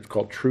mentioned it here, it's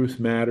called Truth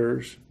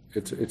Matters.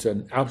 It's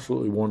an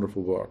absolutely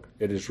wonderful book.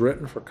 It is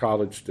written for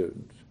college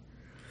students,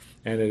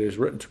 and it is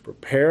written to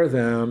prepare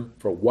them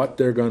for what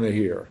they're going to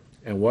hear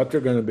and what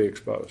they're going to be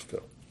exposed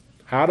to.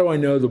 How do I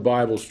know the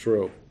Bible's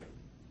true?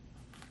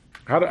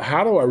 How do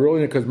I really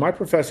know? Because my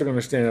professor is going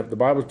to stand up. The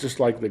Bible's just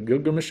like the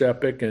Gilgamesh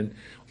epic and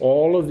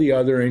all of the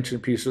other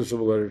ancient pieces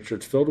of literature.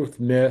 It's filled with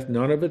myth.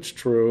 None of it's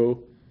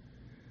true.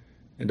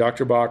 And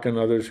Dr. Bach and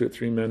others, who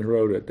 3 men who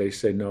wrote it, they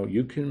say, no,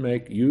 you can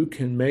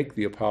make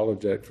the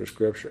apologetic for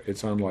Scripture.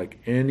 It's unlike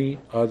any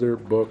other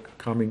book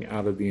coming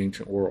out of the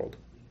ancient world.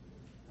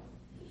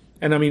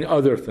 And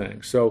other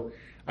things. So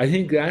I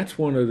think that's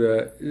one of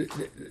it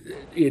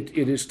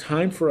is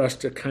time for us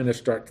to kind of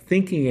start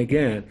thinking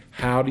again,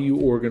 how do you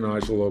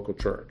organize a local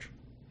church?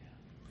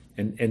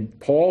 And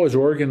Paul is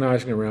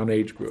organizing around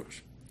age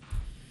groups,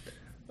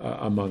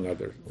 among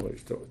other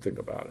ways to think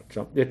about it.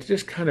 So it's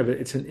just kind of,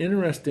 it's an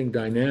interesting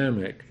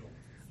dynamic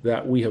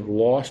that we have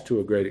lost to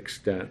a great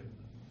extent,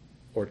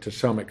 or to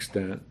some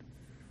extent,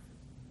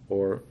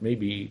 or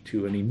maybe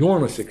to an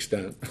enormous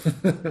extent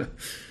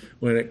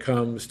when it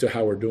comes to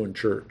how we're doing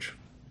church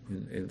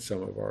in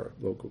some of our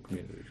local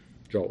communities.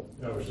 Joel.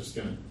 I was just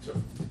going to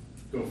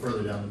go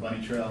further down the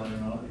bunny trail. I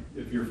don't know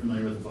if you're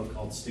familiar with a book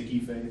called Sticky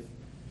Faith,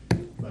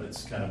 but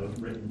it's kind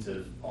of written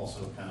to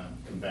also kind of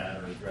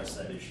combat or address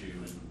that issue.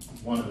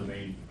 And one of the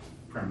main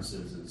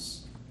premises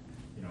is,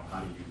 how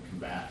do you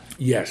combat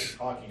what Yes. you're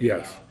talking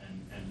Yes. about?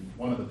 And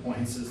one of the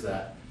points is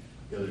that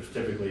there's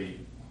typically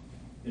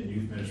in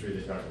youth ministry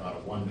they talk about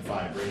a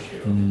 1-to-5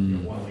 ratio,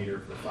 1 leader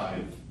for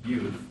 5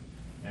 youth,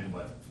 and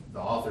what the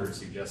author is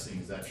suggesting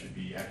is that should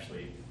be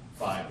actually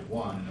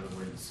 5-to-1. In other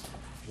words,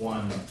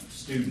 1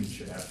 student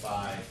should have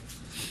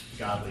 5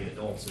 godly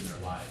adults in their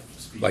life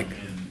speaking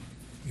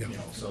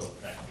so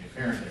that could be a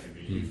parent, that could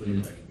be a youth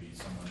leader, that could be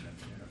someone in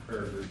a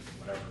prayer group,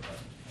 whatever,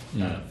 but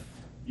kind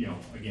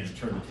of, again,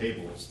 turn the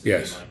tables to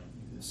Yes. be like,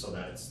 so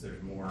that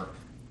there's more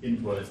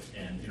input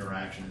and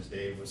interaction, as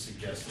Dave was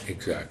suggesting.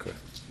 Exactly.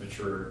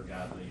 Mature,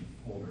 godly,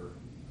 older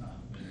men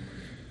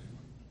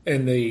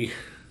and women.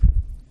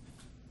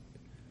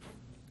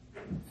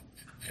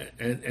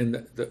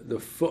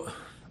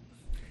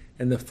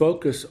 And the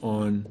focus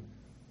on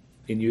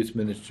in youth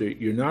ministry,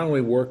 you're not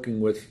only working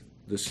with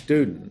the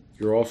student,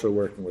 you're also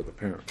working with the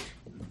parents.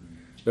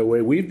 The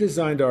way we've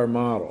designed our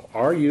model,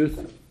 our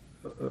youth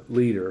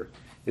leader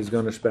is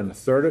going to spend a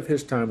third of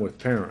his time with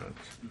parents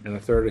and a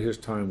third of his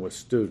time with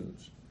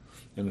students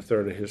and a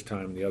third of his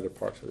time in the other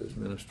parts of his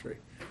ministry.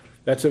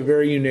 That's a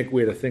very unique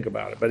way to think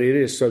about it, but it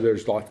is, so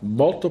there's like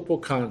multiple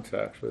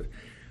contexts.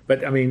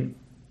 But I mean,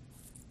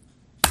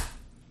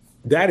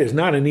 that is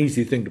not an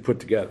easy thing to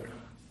put together,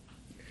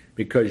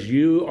 because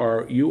you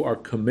are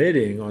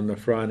committing on the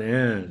front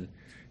end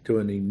to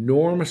an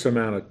enormous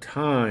amount of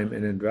time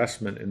and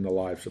investment in the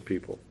lives of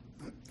people.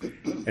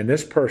 And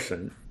this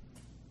person,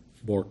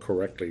 more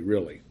correctly,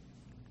 really,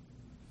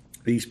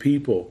 these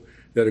people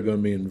that are going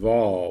to be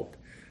involved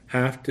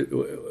have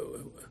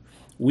to,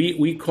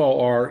 we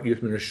call our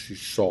youth ministry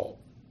SALT,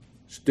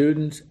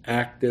 Students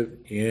Active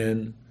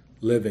in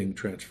Living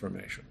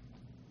Transformation.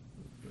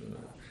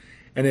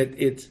 And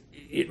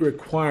it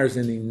requires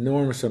an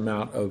enormous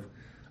amount of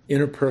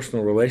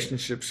interpersonal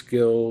relationship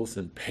skills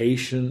and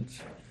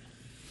patience,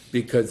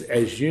 because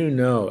as you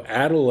know,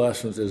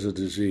 adolescence is a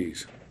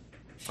disease.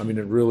 I mean,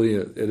 it really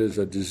is. It is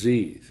a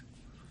disease.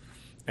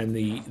 And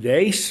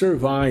they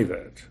survive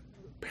it.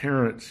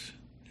 Parents,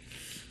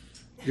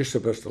 you're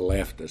supposed to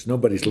laugh at this.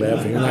 Nobody's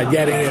laughing. You're not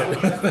getting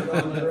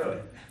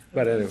it.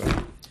 But anyway.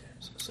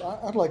 So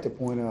I'd like to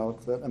point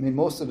out that,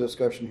 most of the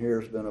discussion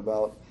here has been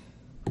about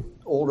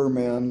older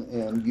men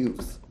and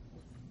youth.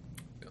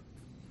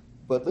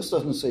 But this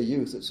doesn't say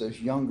youth, it says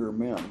younger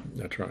men.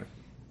 That's right.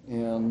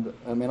 And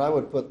I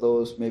would put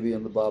those maybe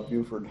in the Bob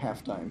Buford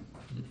halftime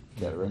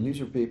category. And these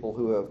are people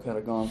who have kind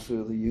of gone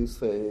through the youth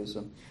phase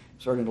and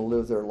starting to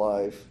live their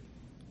life.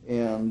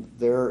 And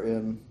they're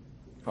in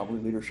probably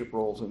leadership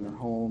roles in their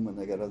home, and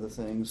they got other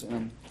things.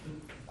 And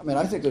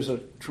I think there's a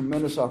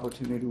tremendous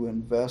opportunity to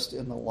invest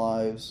in the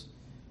lives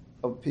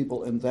of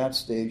people in that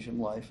stage in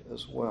life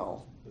as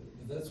well.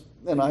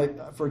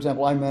 And for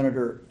example, I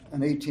mentor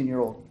an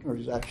 18-year-old, or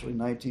he's actually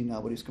 19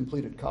 now, but he's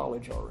completed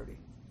college already.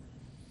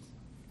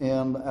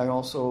 And I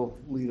also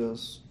lead a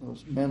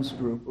men's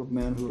group of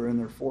men who are in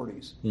their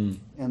 40s.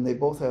 And they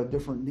both have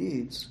different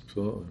needs.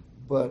 Absolutely.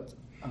 But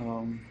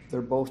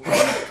they're both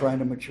trying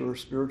to mature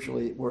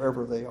spiritually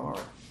wherever they are.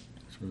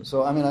 Right.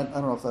 So, I don't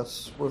know if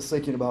that's worth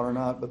thinking about or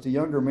not, but the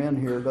younger men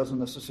here doesn't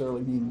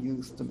necessarily mean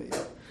youth to me.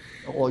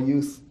 Well,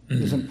 youth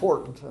is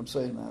important, I'm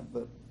saying that,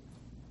 but...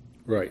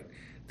 Right.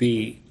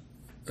 The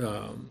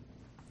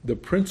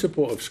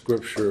principle of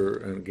Scripture,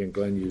 and again,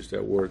 Glenn used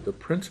that word, the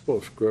principle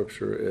of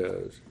Scripture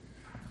is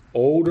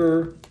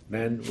older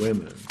men,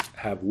 women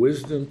have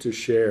wisdom to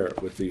share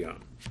with the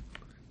young.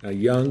 Now,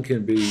 young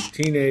can be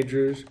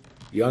teenagers,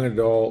 young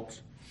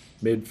adults,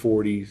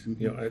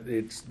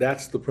 mid-40s.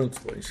 That's the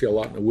principle. You see a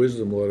lot in the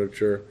wisdom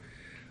literature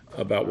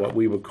about what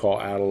we would call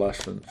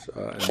adolescence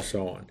and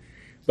so on.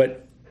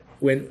 But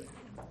when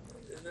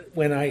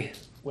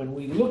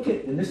we look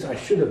at, and this I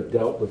should have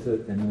dealt with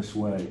it in this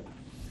way,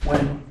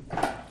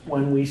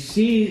 when we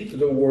see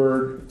the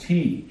word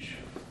teach,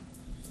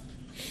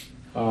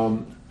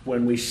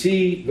 when we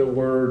see the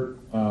word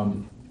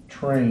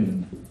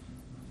train,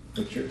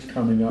 which is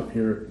coming up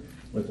here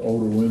with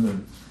older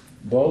women,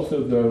 both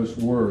of those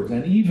words,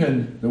 and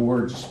even the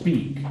word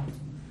speak,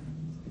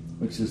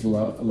 which is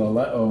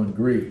laleo in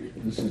Greek,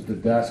 this is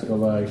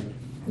didaskale,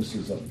 this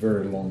is a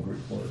very long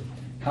Greek word.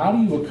 How do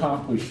you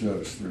accomplish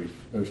those two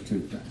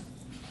things?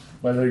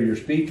 Whether you're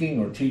speaking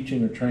or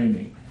teaching or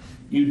training,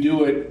 you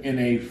do it in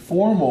a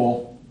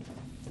formal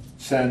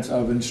sense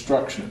of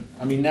instruction.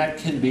 I mean, that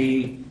can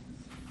be,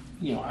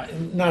 not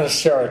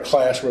necessarily a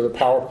class with a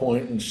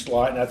PowerPoint and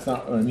slide. That's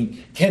not,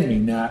 can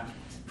mean that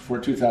for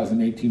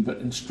 2018, but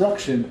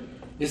instruction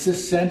is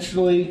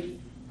essentially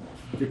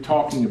you're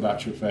talking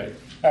about your faith.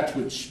 That's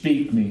what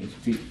speak means.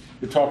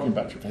 You're talking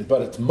about your faith.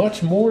 But it's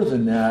much more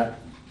than that.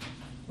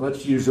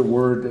 Let's use a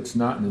word that's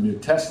not in the New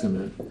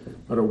Testament,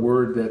 but a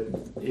word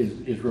that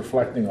is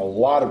reflecting a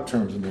lot of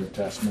terms in the New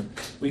Testament.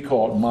 We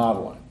call it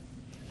modeling.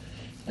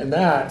 And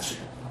that's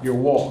your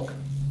walk.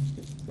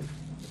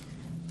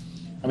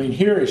 I mean,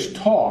 here is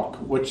talk,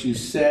 what you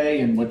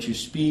say and what you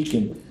speak.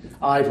 And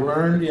I've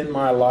learned in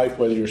my life,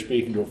 whether you're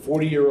speaking to a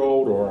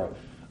 40-year-old or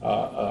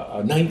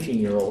a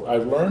 19-year-old,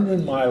 I've learned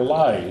in my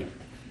life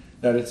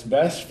that it's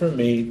best for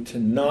me to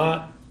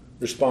not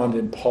respond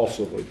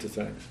impulsively to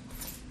things.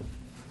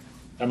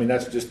 I mean,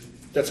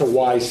 that's a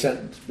wise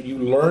sentence. But you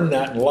learn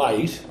that in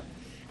life,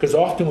 because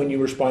often when you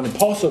respond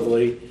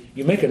impulsively,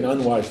 you make an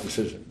unwise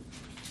decision.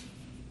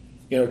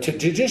 To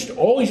just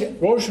always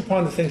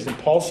respond to things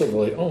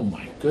impulsively, oh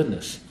my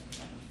goodness,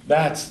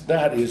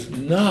 that is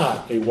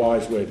not a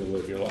wise way to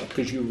live your life,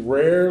 because you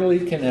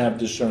rarely can have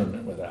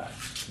discernment with that,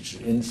 which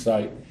is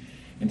insight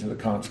into the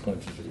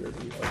consequences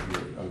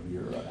of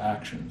your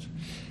actions.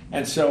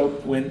 And so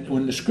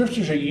when the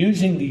scriptures are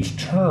using these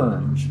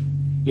terms,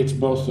 it's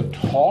both the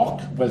talk,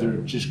 whether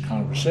it's just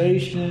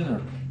conversation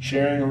or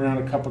sharing around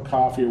a cup of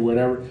coffee or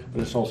whatever,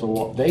 but it's also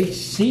what they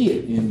see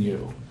it in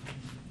you.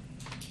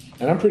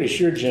 And I'm pretty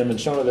sure, Jim, and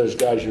some of those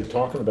guys you're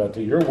talking about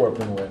that you're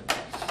working with,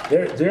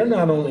 they're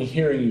not only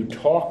hearing you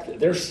talk,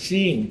 they're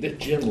seeing that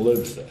Jim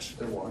lives this.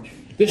 They're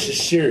watching. This is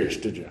serious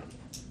to Jim.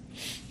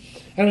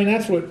 I mean,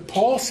 that's what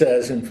Paul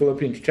says in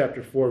Philippians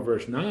chapter 4,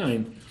 verse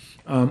 9.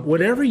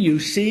 Whatever you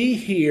see,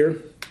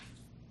 hear,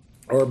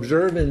 or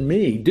observe in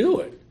me, do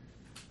it.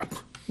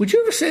 Would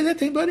you ever say that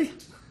to anybody?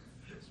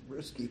 It's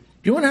risky. Do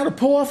you want how to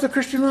pull off the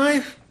Christian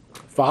life?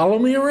 Follow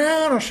me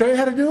around. I'll show you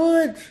how to do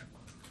it.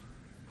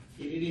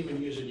 He didn't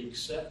even use an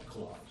except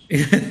clause.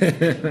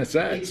 That's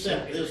right.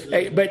 Except this.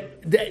 Hey,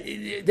 but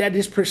that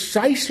is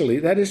precisely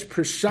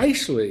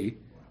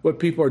what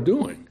people are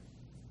doing.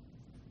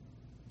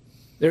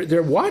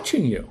 They're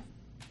watching you.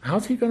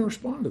 How's he going to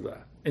respond to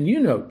that?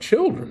 And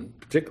children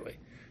particularly,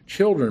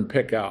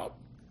 pick out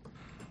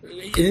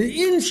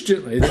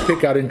instantly. They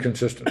pick out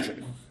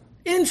inconsistency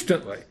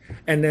instantly,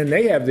 and then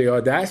they have the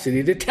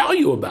audacity to tell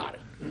you about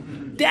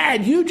it.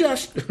 Dad,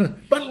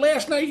 but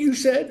last night you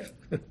said.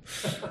 And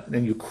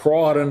then you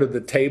crawl out under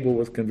the table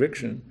with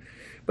conviction.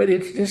 But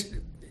it's just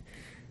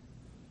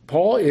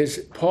Paul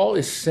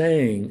is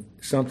saying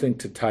something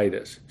to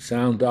Titus.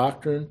 Sound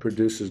doctrine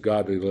produces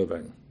godly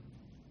living.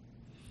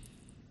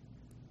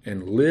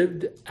 And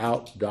lived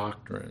out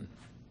doctrine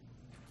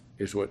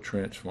is what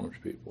transforms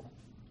people,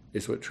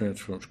 is what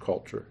transforms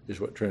culture,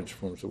 is what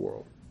transforms the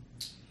world.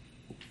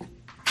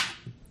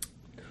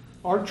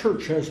 Our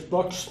church has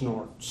buck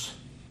snorts.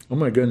 Oh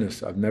my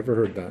goodness, I've never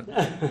heard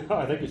that.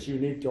 I think it's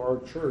unique to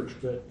our church,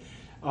 but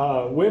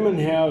women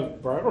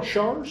have bridal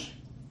showers.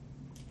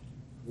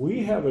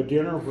 We have a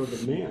dinner where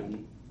the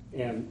men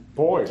and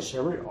boys,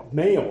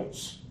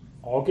 males,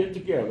 all get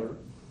together.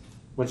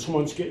 When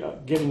someone's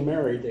getting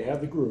married, they have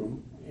the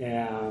groom,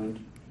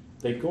 and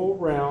they go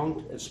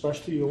around,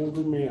 especially the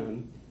older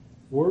men,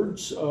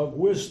 words of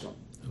wisdom.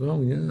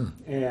 Oh yeah.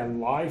 And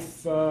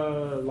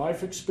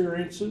life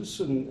experiences,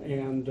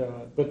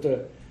 but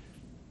the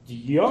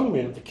young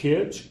men, the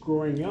kids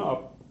growing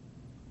up,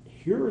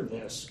 hear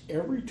this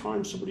every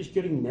time somebody's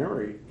getting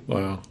married.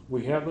 Wow.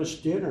 We have this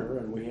dinner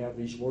and we have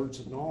these words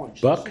of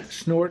knowledge. Buck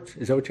snorts?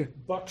 Is that what you?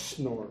 Buck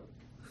snort.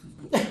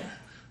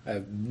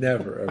 I've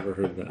never ever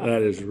heard that.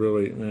 That is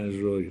really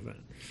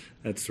fun.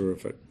 That's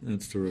terrific.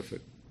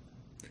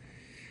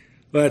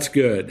 Well, that's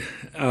good.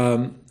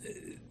 I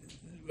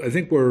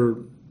think we're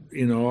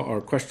our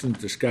questions,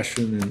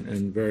 discussion,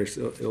 and various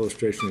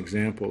illustration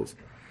examples.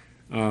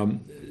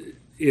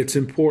 It's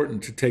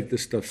important to take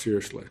this stuff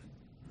seriously.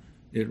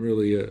 It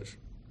really is.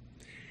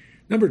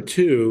 Number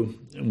two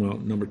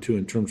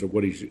in terms of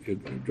what he's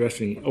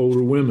addressing,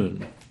 older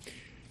women.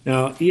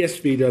 Now,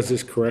 ESV does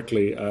this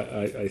correctly,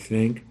 I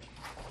think.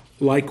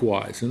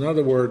 Likewise, in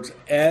other words,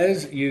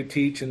 as you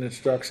teach and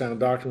instruct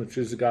sound doctrine, which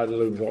is the godly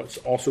living,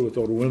 also with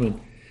older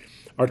women,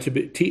 are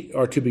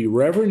to be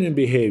reverent in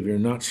behavior,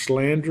 not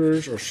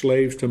slanderers or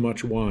slaves to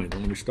much wine.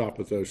 And let me stop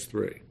with those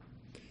three.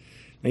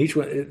 Now, each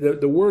one,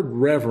 the word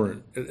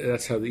reverent,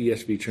 that's how the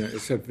ESV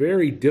translates. It's a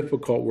very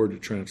difficult word to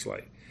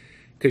translate,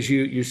 because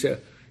you say,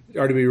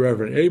 are to be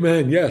reverent.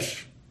 Amen,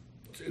 yes.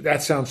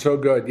 That sounds so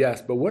good,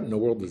 yes. But what in the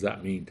world does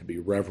that mean, to be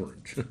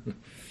reverent?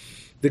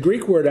 The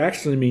Greek word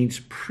actually means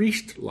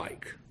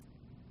priest-like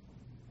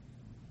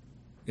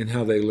in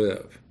how they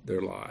live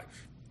their lives.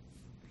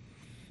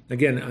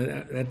 Again,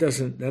 that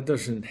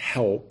doesn't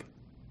help,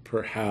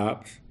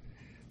 perhaps,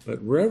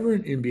 but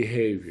reverent in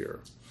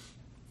behavior,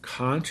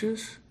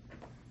 conscious,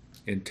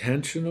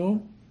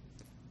 intentional,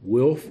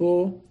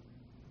 willful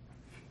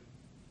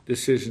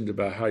decisions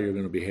about how you're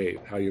going to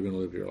behave, how you're going to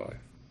live your life.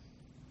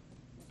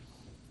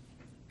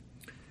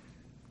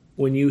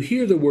 when you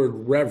hear the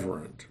word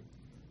reverent,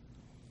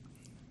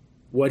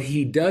 what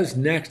he does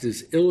next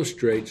is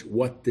illustrates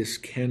what this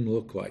can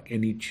look like,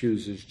 and he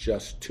chooses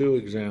just 2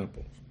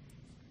 examples.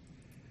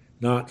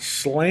 Not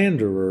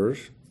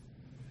slanderers,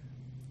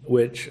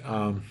 which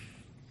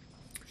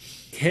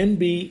can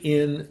be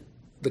in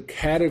the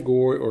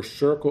category or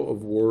circle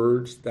of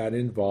words that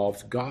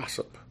involves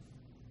gossip.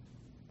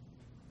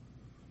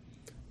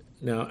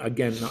 Now,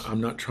 again, I'm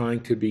not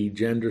trying to be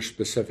gender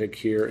specific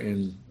here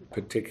in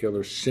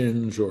particular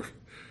sins or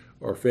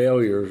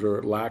failures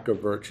or lack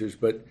of virtues,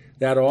 but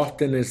that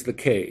often is the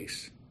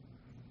case,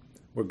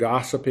 where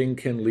gossiping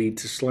can lead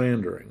to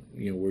slandering,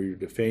 where you're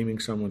defaming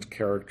someone's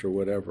character,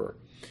 whatever.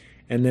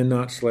 And then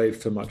not slaves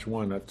to much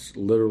wine.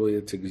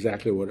 It's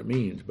exactly what it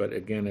means. But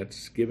again,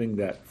 it's giving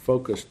that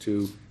focus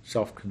to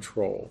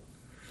self-control.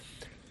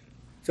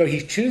 So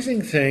he's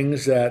choosing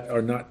things that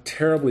are not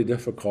terribly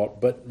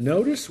difficult, but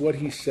notice what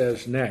he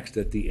says next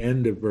at the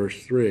end of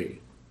verse 3.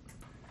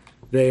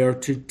 They are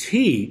to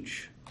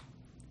teach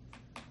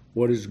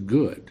what is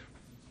good.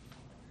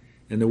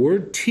 And the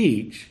word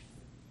teach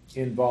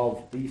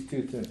involves these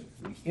 2 things,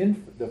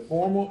 the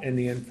formal and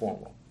the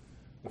informal.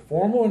 The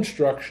formal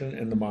instruction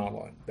and the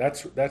modeling.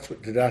 That's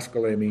what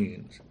didascale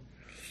means.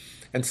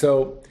 And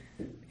so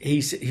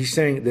he's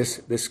saying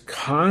this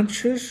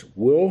conscious,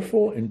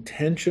 willful,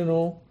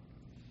 intentional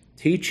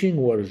teaching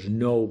what is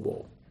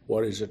noble,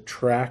 what is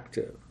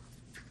attractive,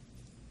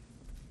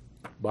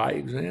 by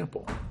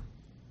example.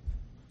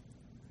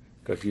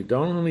 Because you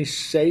don't only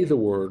say the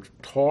words,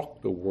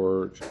 talk the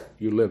words,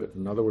 you live it.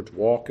 In other words,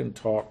 walk and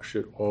talk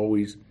should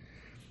always,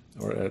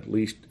 or at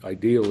least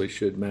ideally,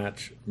 should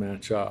match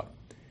up.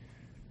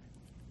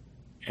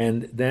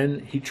 And then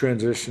he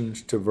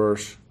transitions to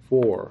verse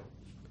 4,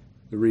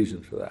 the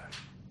reason for that.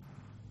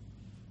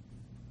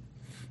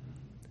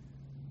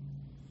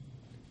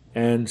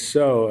 And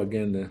so,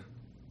 again, the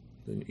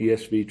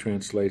ESV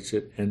translates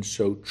it, and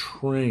so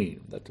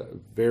train. That's a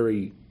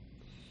very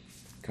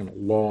kind of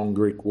long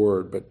Greek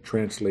word, but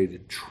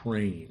translated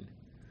train.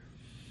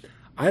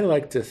 I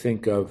like to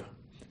think of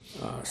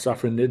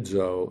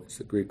sophronizo, it's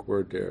the Greek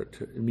word there,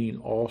 to mean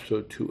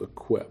also to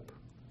equip.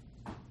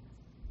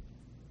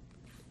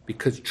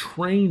 Because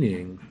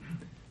training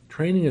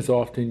is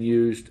often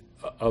used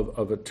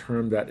of a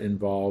term that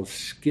involves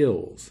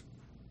skills.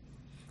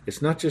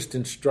 It's not just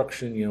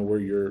instruction, where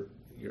you're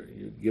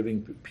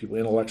giving people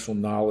intellectual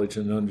knowledge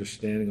and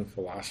understanding of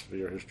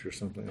philosophy or history or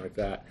something like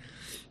that.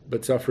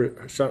 But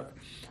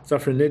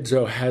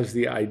sophronizo has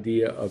the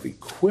idea of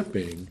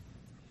equipping,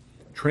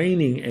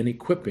 training and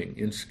equipping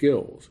in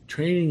skills.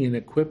 Training and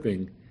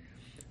equipping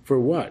for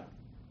what?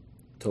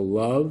 To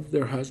love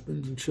their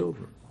husbands and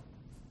children.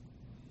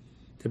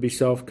 To be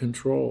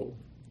self-controlled,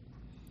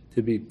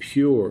 to be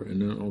pure,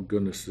 and then, oh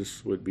goodness,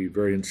 this would be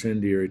very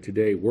incendiary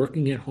today,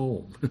 working at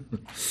home,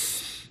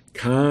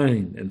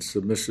 kind and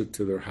submissive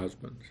to their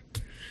husbands.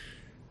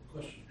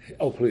 Question.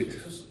 Oh, please.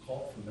 Is this a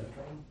call for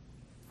mentoring?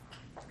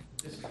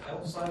 It's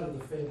outside of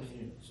the family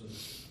unit. So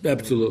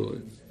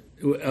Absolutely.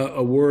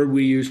 A word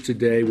we use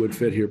today would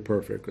fit here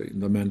perfectly,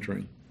 the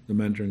mentoring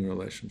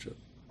relationship.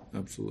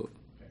 Absolutely.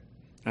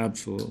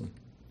 Absolutely.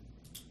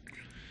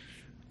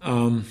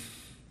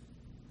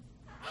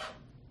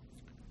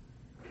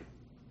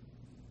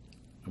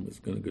 I was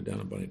going to go down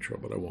a bunny trail,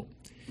 but I won't.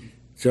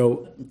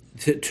 So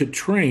to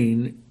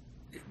train,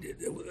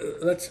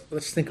 let's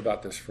think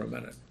about this for a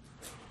minute.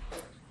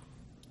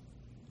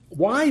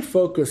 Why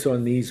focus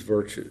on these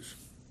virtues?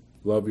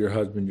 Love your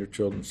husband, your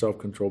children,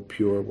 self-control,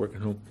 pure, work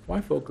at home.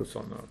 Why focus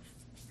on those?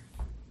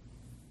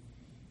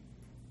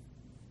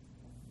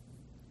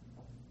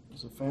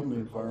 It's a family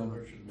environment.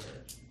 Nurture the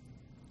marriage.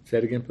 Say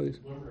it again, please.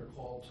 Women are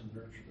called to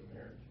nurture the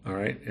marriage. All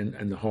right,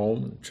 and the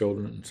home, and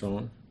children, and so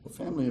on. The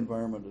family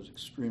environment is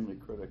extremely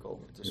critical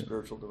to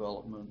spiritual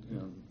development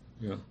and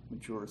Yeah,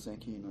 mature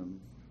thinking and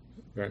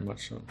very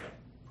much so.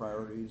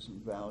 priorities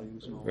and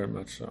values and all Very that.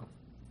 much so.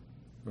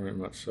 Very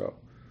much so.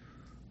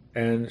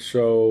 And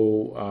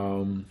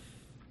so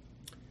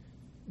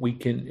we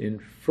can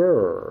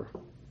infer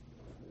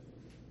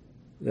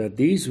that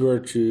these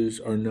virtues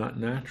are not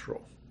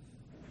natural.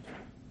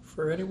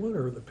 For anyone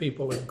or the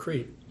people in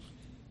Crete?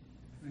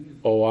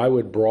 Oh, I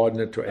would broaden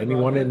it to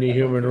anyone in the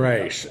human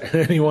race.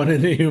 Anyone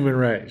in the human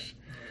race.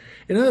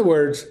 In other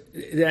words,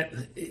 that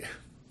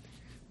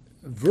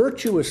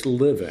virtuous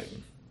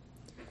living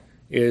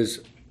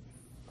is,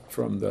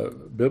 from the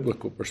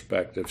biblical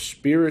perspective,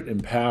 spirit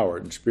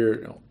empowered and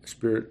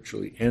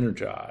spiritually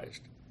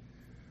energized,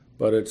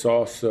 but it's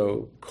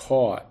also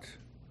caught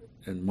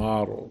and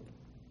modeled.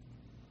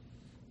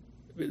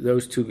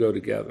 Those two go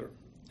together.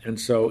 And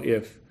so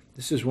if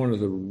this is one of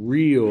the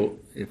real,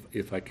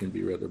 if I can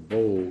be rather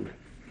bold,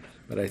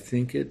 but I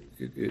think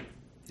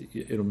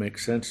it'll make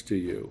sense to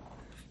you.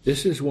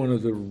 This is one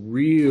of the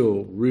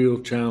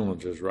real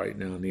challenges right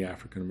now in the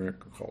African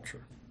American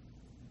culture.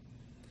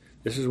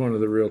 This is one of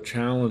the real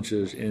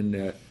challenges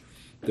in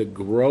the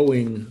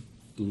growing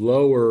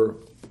lower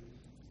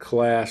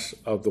class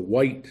of the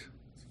white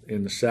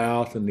in the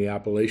South and the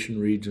Appalachian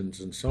regions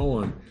and so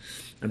on,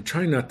 I'm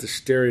trying not to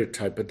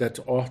stereotype, but that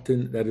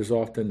is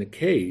often the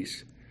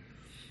case,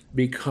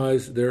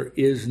 because there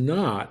is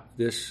not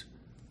this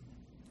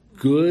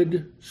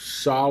good,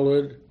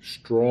 solid,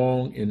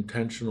 strong,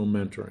 intentional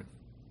mentoring.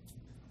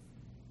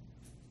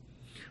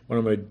 One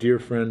of my dear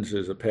friends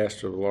is a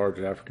pastor of a large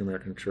African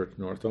American church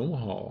in North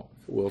Omaha.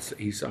 Well,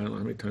 I don't know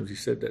how many times he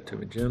said that to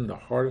me. Jim, the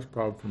hardest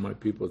problem for my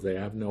people is they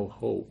have no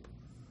hope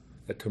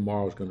that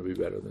tomorrow is going to be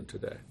better than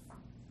today.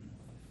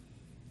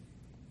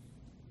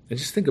 And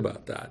just think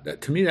about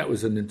that. To me, that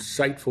was an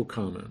insightful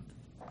comment.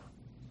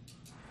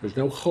 There's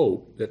no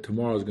hope that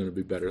tomorrow is going to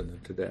be better than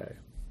today.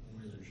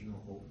 Where there's no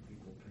hope,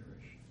 people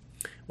perish.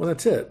 Well,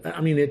 that's it. I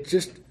mean,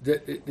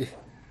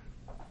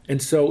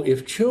 and so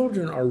if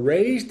children are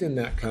raised in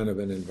that kind of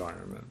an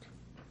environment,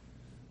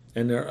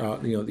 and there are,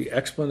 the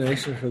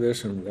explanation for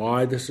this and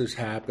why this has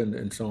happened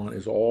and so on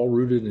is all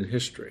rooted in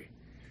history.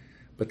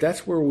 But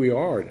that's where we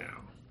are now.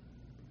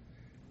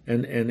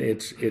 And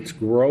it's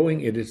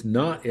growing. It is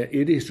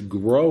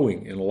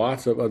growing in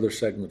lots of other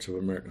segments of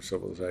American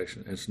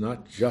civilization. It's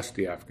not just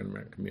the African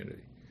American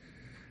community.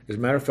 As a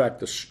matter of fact,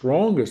 the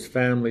strongest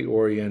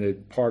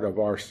family-oriented part of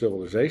our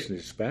civilization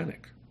is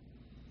Hispanic.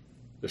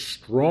 The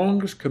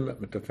strongest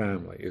commitment to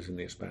family is in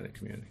the Hispanic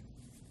community.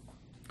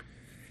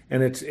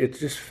 And it's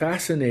just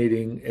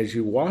fascinating as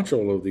you watch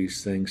all of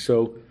these things.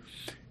 So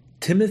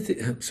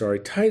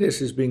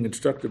Titus is being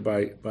instructed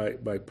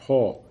by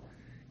Paul.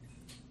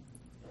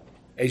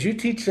 As you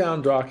teach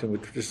sound doctrine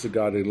with traditions of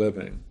godly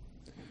living,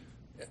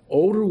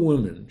 older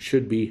women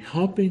should be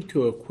helping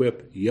to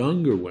equip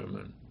younger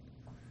women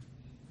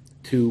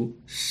to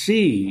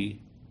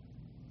see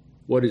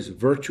what is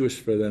virtuous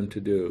for them to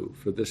do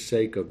for the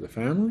sake of the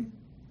family,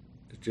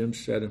 as Jim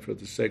said, and for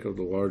the sake of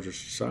the larger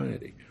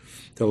society,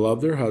 to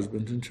love their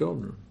husbands and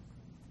children,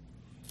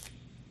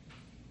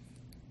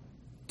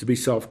 to be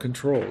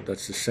self-controlled.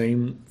 That's the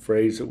same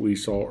phrase that we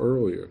saw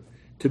earlier.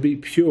 To be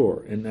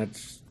pure, and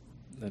that's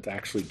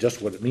actually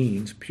just what it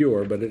means,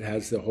 pure, but it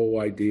has the whole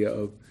idea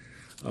of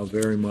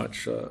very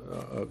much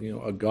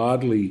a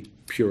godly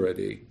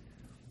purity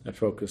that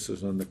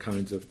focuses on the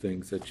kinds of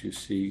things that you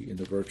see in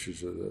the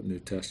virtues of the New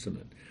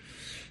Testament.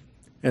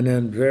 And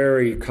then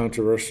very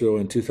controversial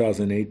in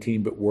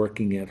 2018, but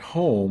working at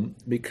home,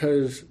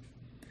 because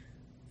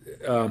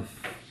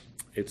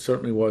it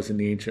certainly was in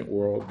the ancient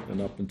world,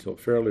 and up until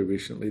fairly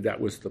recently,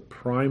 that was the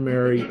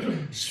primary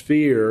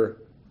sphere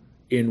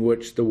in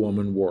which the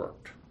woman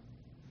worked.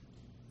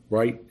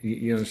 Right?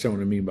 You understand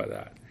what I mean by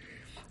that?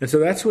 And so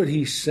that's what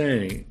he's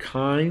saying.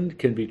 Kind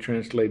can be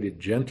translated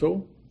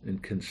gentle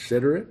and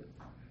considerate.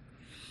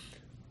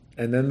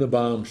 And then the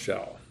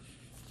bombshell.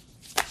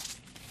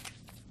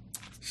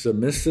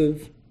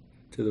 Submissive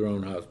to their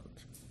own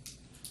husbands.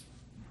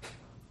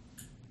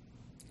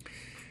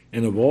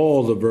 And of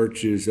all the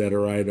virtues that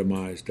are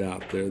itemized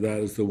out there, that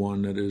is the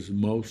one that is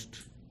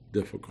most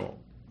difficult.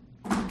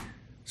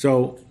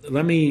 So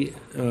let me,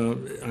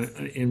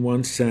 in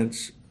one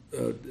sense,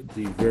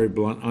 be very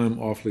blunt. I'm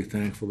awfully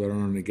thankful that there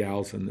aren't any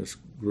gals in this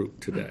group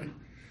today,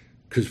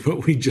 because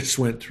what we just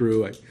went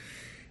through.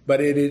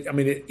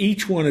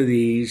 Each one of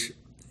these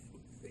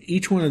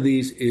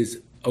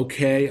is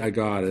okay. I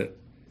got it.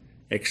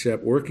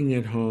 Except working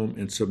at home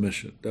and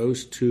submission.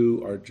 Those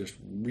two are just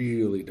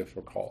really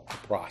difficult to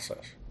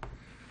process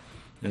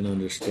and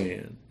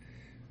understand.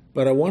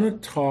 But I want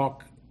to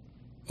talk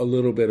a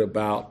little bit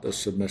about the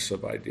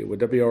submissive idea. Would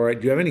that be all right?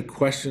 Do you have any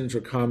questions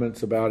or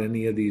comments about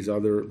any of these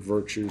other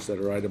virtues that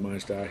are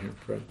itemized out here,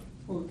 Fred?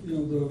 Well,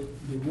 the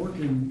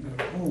working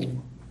at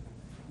home,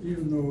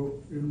 even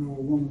though a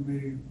woman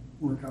may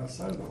work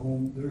outside the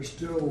home, there's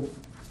still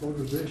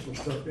organizational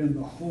stuff in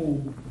the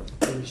home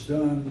that is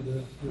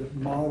done that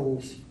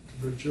models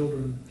to the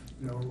children.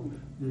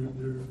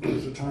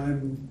 There's a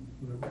time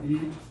that we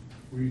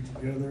eat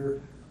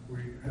together, we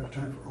have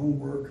time for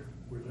homework,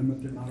 we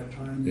limit the amount of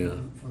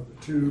time for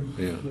the two.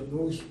 Yeah.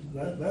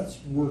 That's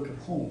work at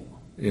home.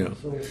 Yeah.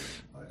 So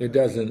it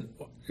doesn't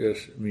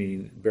just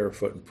mean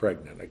barefoot and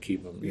pregnant. I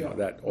keep them,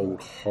 that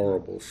old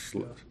horrible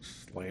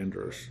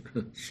slanderous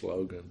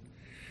slogan.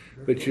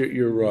 But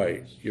you're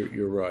right.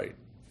 You're right.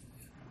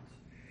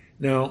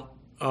 Now,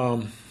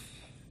 do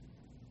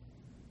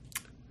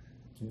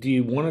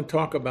you want to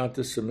talk about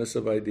this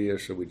submissive idea, or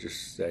should we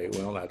just say,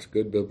 well, that's a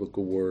good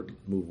biblical word,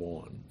 move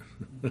on?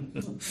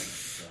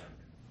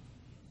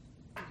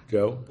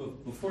 Joe?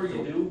 Before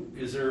you do,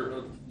 is there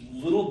a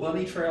little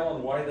bunny trail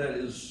on why that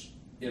is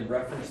in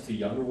reference to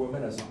younger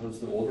women as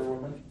opposed to older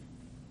women?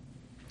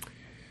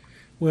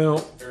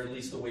 Well, or at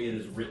least the way it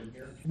is written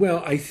here?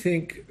 Well, I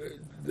think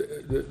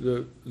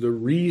the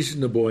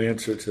reasonable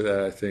answer to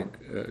that, I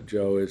think,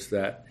 Joe, is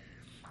that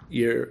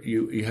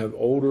you have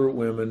older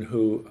women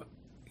who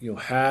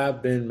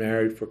have been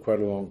married for quite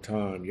a long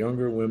time,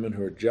 younger women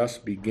who are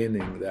just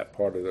beginning that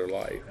part of their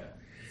life.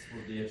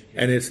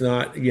 And it's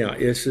not,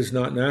 this is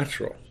not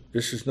natural.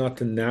 This is not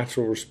the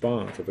natural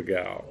response of a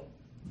gal.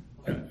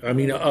 Of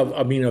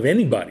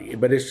anybody,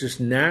 but it's just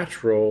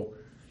natural.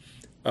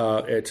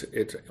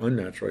 It's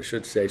unnatural, I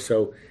should say.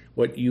 So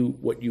what you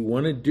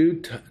want to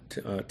do,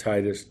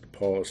 Titus,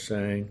 Paul is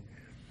saying,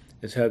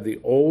 is have the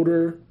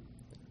older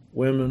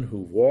women who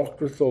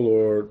walked with the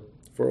Lord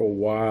for a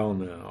while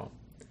now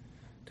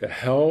to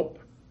help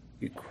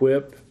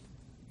equip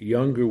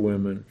younger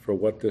women for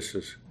what this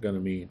is going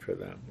to mean for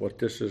them, what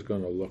this is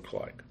going to look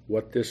like,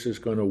 what this is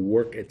going to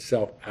work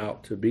itself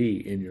out to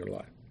be in your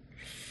life.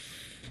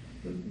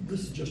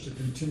 This is just a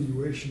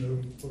continuation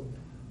of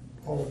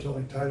Paul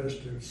telling Titus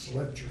to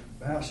select your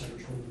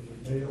ambassadors, whether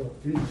they're male or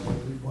female.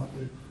 We want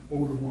the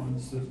older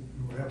ones that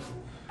who have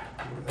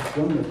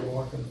done the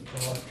walk and the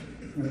talk,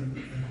 and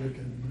they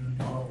can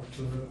model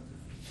to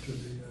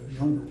the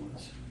younger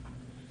ones.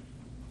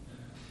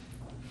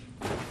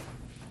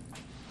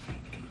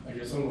 I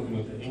guess I'm looking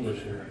at the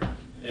English here,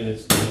 and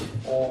it's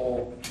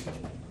all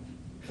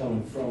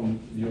coming from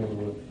the older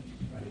women,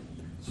 right?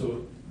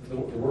 So the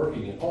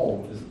working at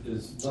home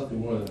is nothing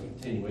more than a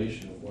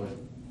continuation of what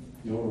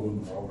the older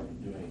women are already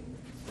doing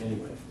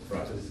anyway.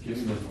 Right. So it's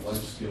giving them the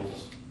life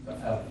skills of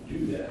how to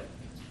do that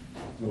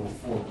going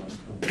forward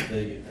when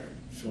they get married,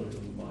 showing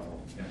them the model.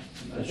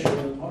 Yeah. And showing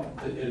them the model.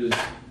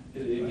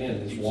 Again,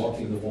 it's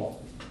walking the walk.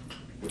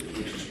 Which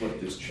is what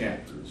this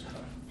chapter is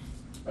about.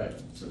 Right.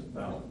 It's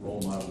about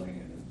role modeling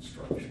and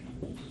instruction.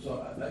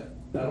 So I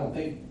don't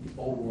think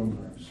older women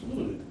are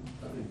excluded.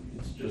 I think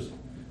it's just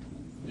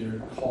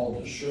they're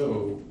called to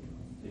show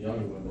the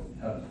younger women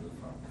how to do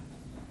it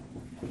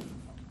properly.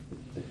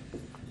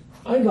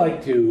 I'd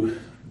like to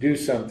do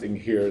something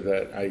here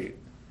that I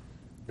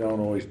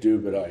don't always do,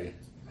 but I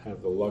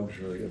have the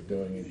luxury of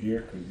doing it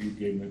here because you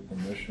gave me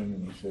permission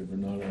and you said we're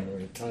not on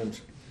any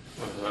times.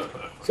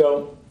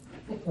 So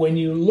when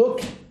you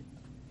look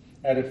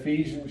at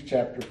Ephesians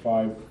chapter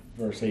 5,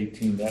 verse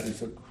 18, that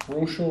is a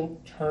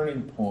crucial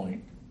turning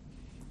point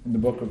in the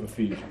book of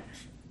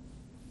Ephesians.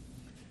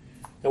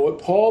 And what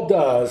Paul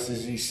does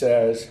is he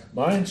says,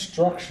 my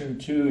instruction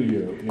to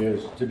you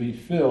is to be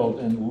filled,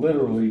 and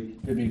literally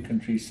to be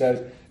contrite. He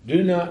says,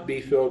 do not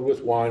be filled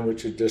with wine,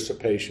 which is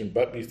dissipation,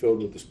 but be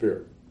filled with the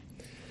Spirit.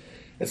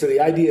 And so the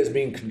idea is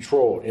being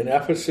controlled. In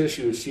Ephesus,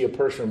 you would see a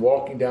person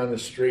walking down the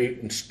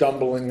street and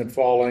stumbling and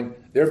falling.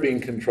 They're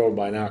being controlled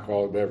by an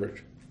alcoholic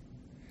beverage.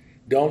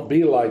 Don't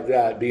be like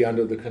that. Be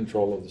under the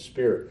control of the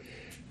Spirit.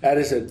 That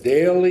is a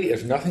daily,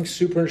 there's nothing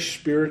super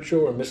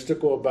spiritual or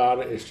mystical about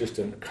it. It's just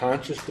a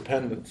conscious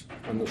dependence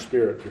on the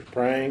Spirit. You're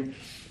praying,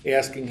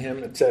 asking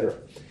Him, etc.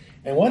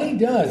 And what he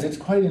does, it's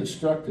quite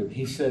instructive.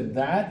 He said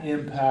that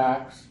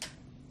impacts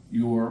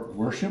your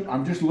worship.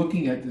 I'm just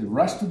looking at the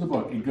rest of the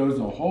book. It goes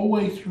the whole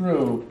way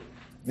through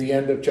the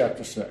end of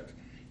chapter 6.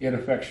 It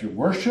affects your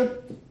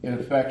worship. It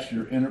affects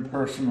your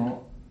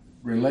interpersonal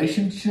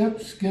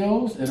relationship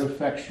skills. It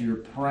affects your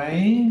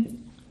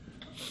praying.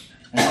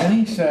 And then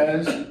he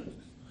says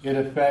it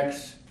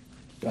affects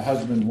the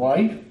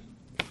husband-wife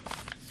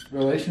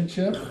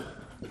relationship.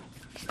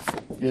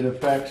 It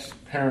affects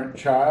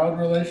parent-child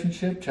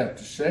relationship,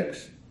 chapter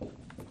 6.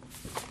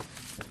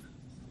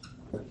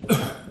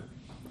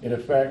 It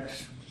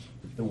affects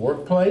the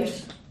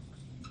workplace.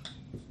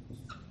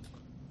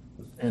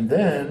 And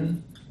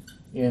then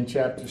in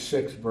chapter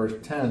 6, verse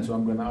 10, so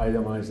I'm going to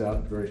itemize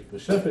out very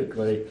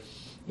specifically,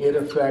 it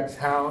affects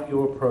how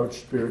you approach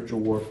spiritual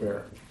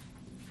warfare.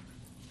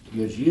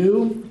 Because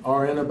you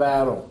are in a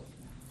battle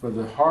for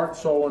the heart,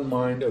 soul, and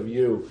mind of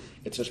you.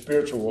 It's a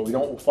spiritual war. We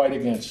don't fight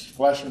against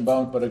flesh and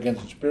bones, but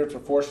against the spiritual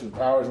forces and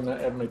powers in the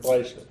heavenly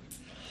places.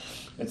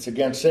 It's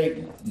against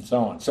Satan and so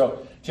on.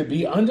 So to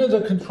be under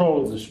the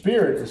control of the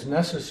Spirit is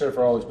necessary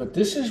for all this. But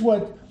this is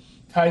what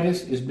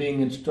Titus is being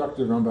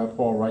instructed on by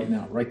Paul right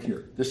now, right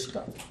here. This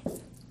stuff,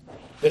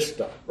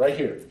 right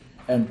here.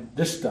 And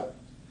this stuff,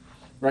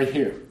 right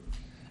here.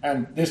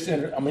 And this,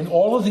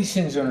 all of these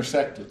things are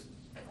intersected.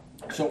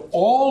 So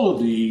all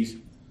of these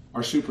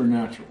are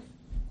supernatural.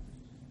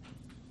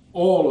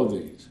 All of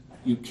these.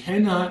 You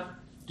cannot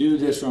do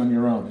this on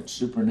your own. It's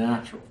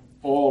supernatural.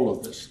 All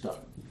of this stuff.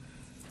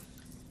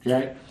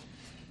 Okay?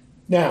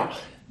 Now,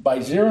 by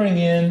zeroing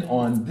in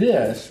on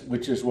this,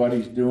 which is what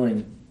he's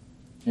doing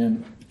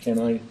in... Can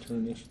I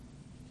turn this?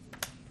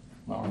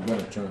 Well, I'm going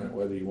to turn it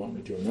whether you want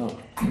me to or not.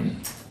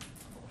 I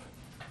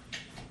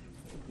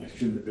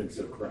shouldn't have been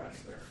so crass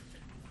there.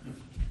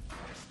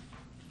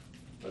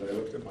 But I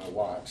looked at my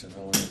watch and I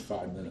only had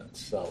 5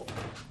 minutes, so...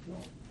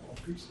 all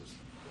pieces.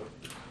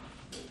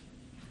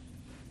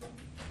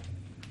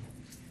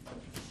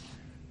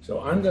 So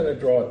I'm going to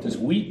draw it this.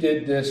 We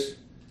did this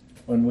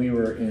when we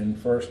were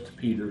in 1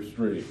 Peter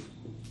 3.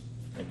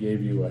 I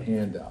gave you a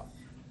handout,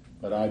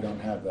 but I don't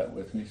have that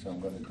with me, so I'm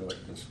going to do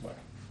it this way.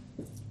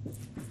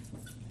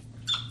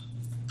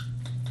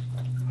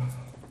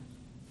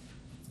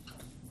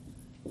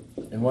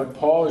 And what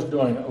Paul is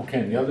doing,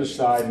 okay, on the other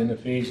side in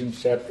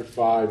Ephesians chapter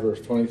 5,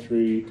 verse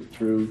 23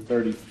 through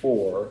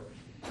 34,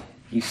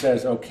 he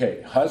says,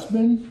 okay,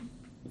 husband,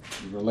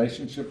 your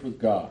relationship with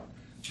God.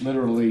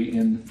 Literally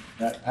in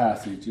that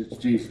passage, it's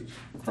Jesus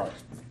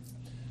Christ.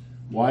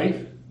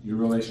 Wife, your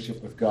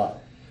relationship with God.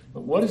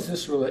 But what is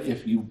this?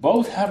 If you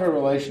both have a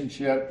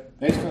relationship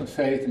based on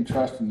faith and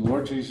trust in the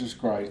Lord Jesus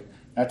Christ,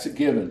 that's a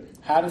given.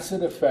 How does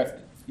it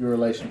affect your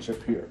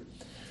relationship here?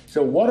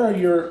 So what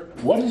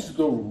is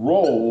the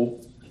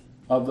role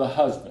of the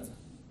husband.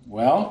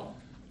 Well,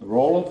 the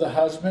role of the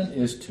husband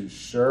is to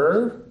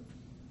serve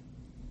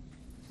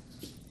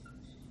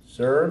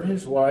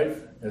his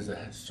wife as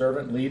a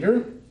servant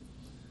leader,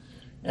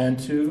 and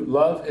to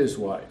love his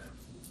wife.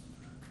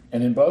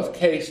 And in both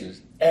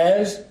cases,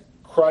 as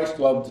Christ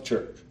loved the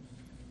church.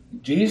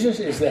 Jesus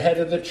is the head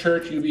of the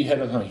church, you be head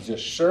of the home. He's a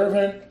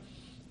servant,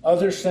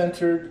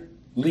 other-centered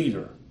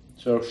leader.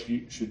 So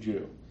should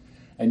you.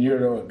 And you're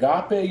to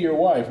agape your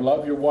wife,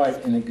 love your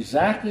wife in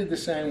exactly the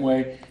same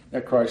way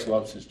that Christ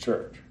loves his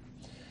church.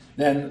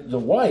 Then the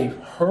wife,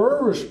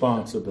 her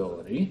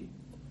responsibility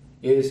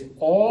is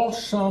all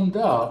summed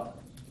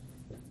up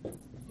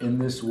in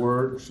this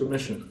word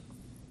submission.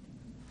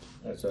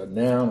 As a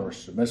noun or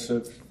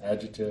submissive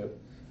adjective,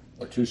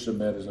 or to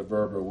submit as a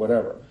verb or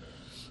whatever.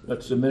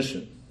 But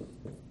submission.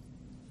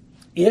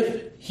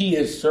 If he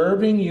is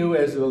serving you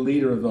as the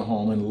leader of the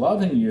home and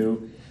loving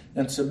you,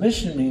 then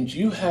submission means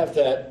you have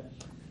that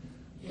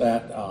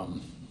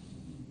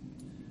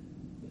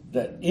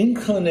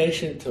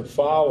inclination to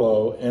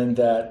follow and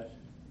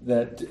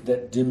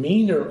that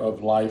demeanor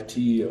of life to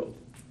yield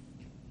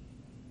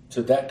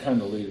to that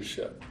kind of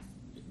leadership.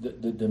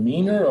 The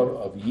demeanor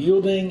of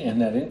yielding and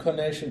that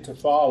inclination to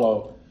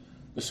follow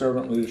the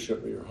servant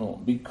leadership of your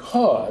home.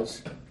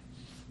 Because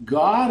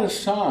God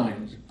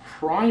assigns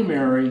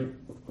primary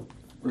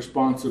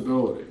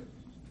responsibility.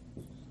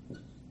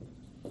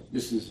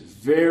 This is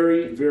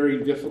very,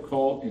 very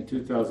difficult in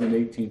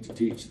 2018 to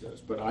teach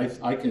this, but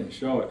I can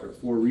show it. There are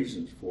 4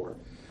 reasons for it.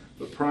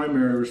 The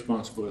primary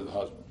responsibility of the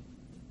husband.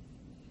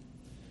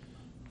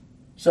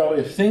 So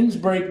if things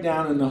break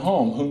down in the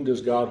home, whom does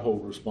God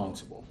hold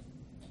responsible?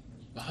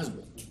 The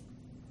husband.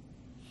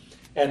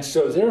 And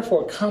so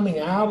therefore coming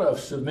out of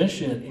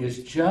submission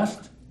is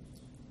just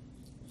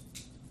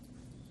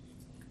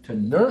to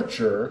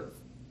nurture,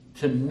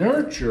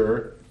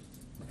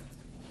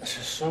 this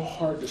is so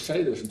hard to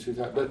say this in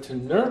 2000, but to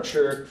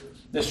nurture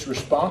this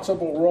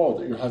responsible role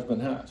that your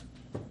husband has.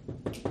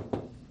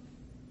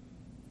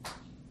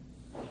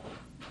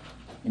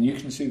 And you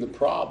can see the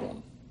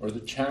problem or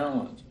the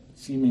challenge,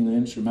 seemingly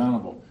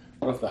insurmountable.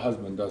 What if the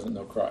husband doesn't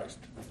know Christ?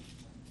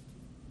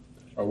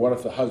 Or what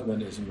if the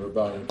husband is in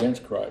rebellion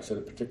against Christ at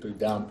a particularly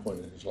down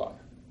point in his life?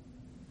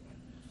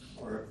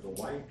 Or if the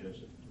wife does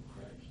it to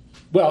Christ.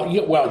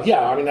 Well,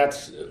 yeah. I mean,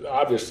 that's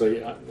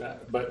obviously,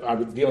 but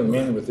I'm dealing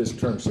mainly with this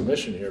term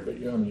submission here. But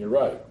I mean, you're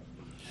right.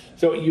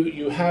 So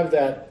you have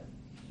that.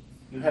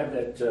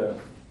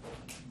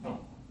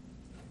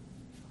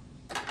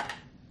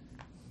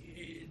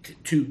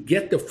 To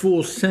get the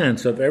full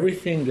sense of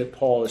everything that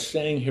Paul is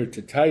saying here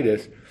to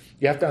Titus,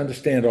 you have to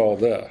understand all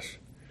this.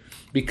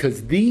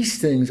 Because these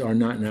things are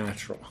not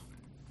natural.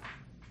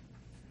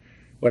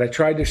 What I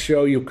tried to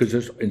show you,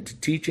 because in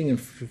teaching in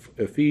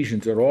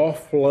Ephesians, it all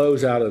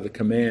flows out of the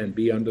command,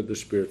 be under the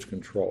Spirit's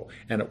control,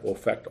 and it will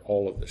affect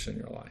all of this in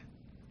your life.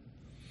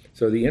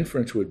 So the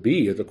inference would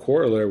be, or the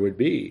corollary would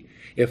be,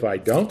 if I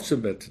don't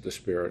submit to the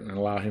Spirit and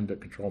allow him to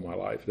control my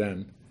life,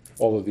 then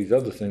all of these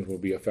other things will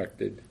be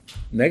affected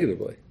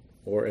negatively,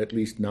 or at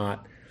least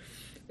not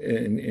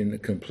in the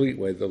complete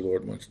way the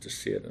Lord wants to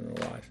see it in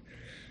our lives.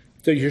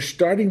 So you're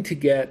starting to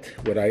get,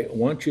 what I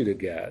want you to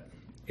get,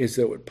 is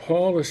that what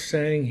Paul is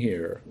saying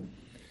here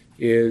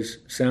is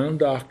sound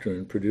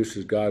doctrine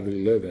produces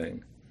godly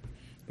living,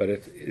 but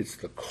it's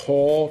the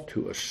call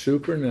to a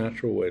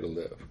supernatural way to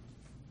live.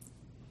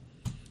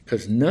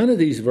 Because none of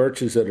these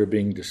virtues that are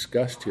being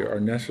discussed here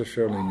are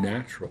necessarily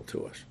natural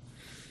to us.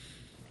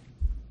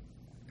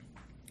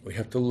 We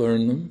have to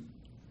learn them,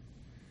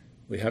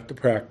 we have to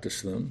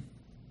practice them,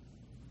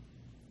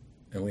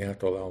 and we have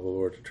to allow the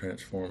Lord to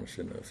transform us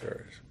in those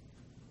areas.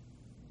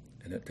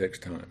 And it takes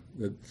time.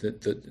 The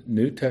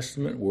New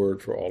Testament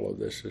word for all of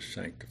this is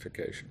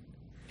sanctification.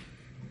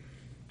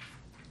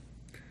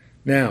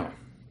 Now,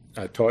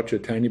 I taught you a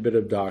tiny bit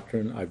of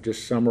doctrine. I've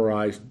just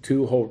summarized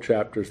 2 whole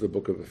chapters of the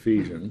book of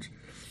Ephesians,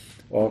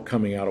 all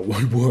coming out of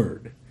one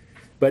word.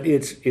 But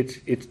it's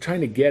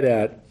trying to get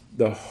at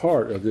the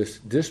heart of this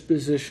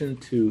disposition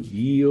to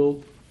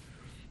yield,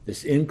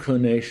 this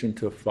inclination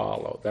to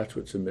follow. That's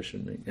what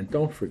submission means. And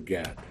don't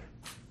forget,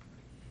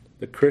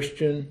 the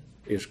Christian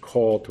is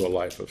called to a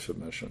life of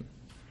submission,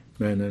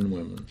 men and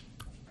women.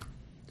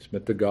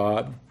 Submit to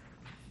God,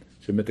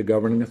 submit to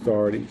governing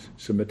authorities,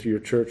 submit to your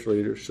church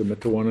leaders, submit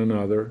to one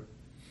another.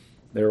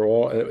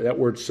 That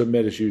word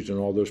submit is used in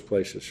all those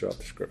places throughout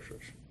the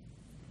Scriptures.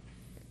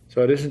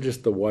 So it isn't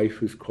just the wife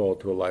who's called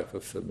to a life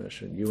of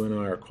submission. You and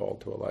I are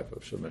called to a life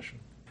of submission.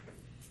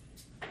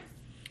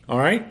 All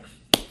right?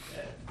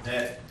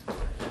 That,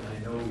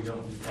 I know we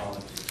don't do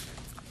politics,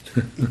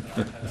 and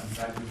I'm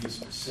trying to be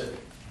specific,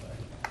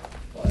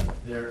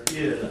 but there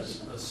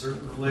is a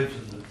certain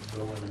religion that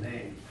will go in the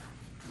name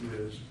who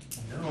is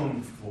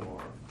known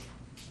for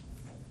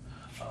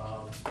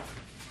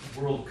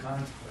world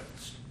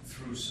conquest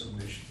through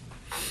submission.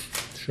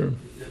 Sure.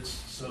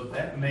 So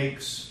that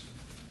makes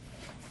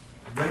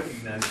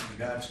recognizing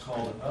God's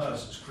call to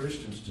us as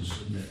Christians to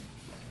submit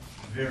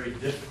very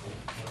difficult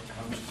when it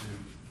comes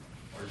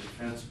to our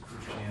defense of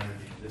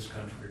Christianity in this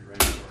country or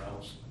anywhere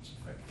else that's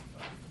affected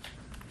by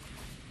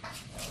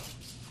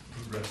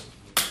progressive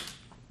movements.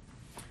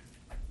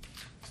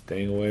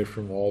 Staying away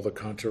from all the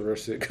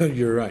controversy.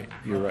 You're right.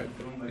 You're right.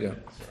 Don't make Yeah.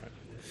 that.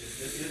 It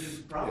is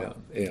a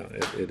problem. Yeah,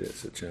 it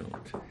is a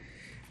challenge.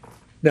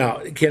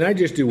 Now, can I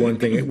just do one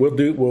thing?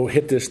 We'll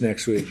hit this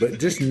next week, but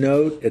just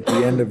note at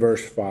the end of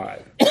verse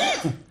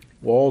 5,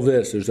 all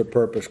this, there's a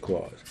purpose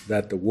clause,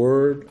 that the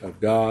word of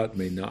God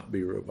may not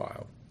be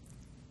reviled.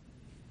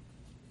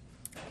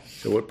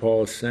 So what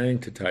Paul is saying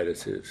to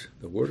Titus is,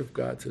 the word of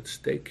God's at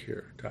stake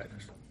here,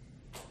 Titus.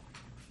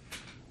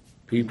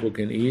 People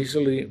can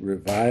easily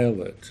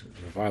revile it.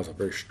 Revile is a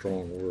very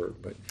strong word,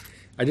 but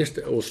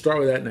we'll start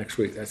with that next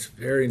week. That's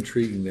very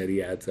intriguing that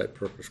he adds that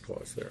purpose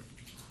clause there.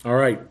 All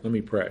right, let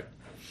me pray.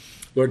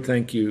 Lord,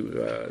 thank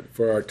you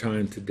for our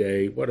time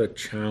today. What a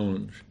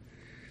challenge.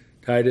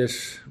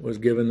 Titus was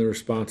given the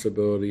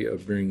responsibility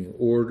of bringing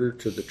order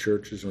to the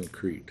churches on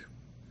Crete.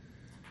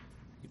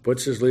 He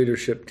puts his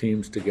leadership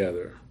teams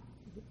together,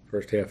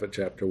 first half of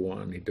chapter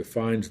 1. He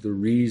defines the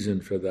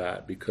reason for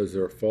that, because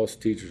there are false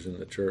teachers in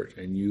the church,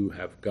 and you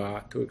have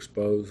got to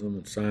expose them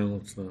and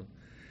silence them,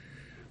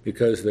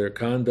 because their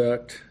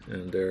conduct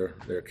and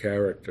their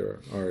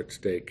character are at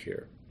stake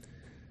here.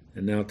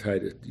 And now,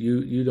 Titus,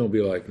 you don't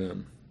be like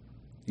them.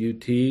 You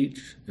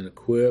teach and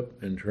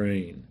equip and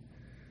train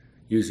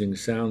using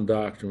sound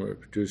doctrine where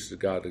it produces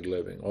godly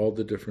living, all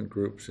the different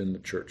groups in the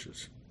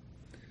churches.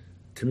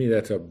 To me,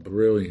 that's a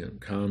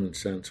brilliant, common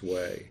sense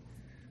way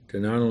to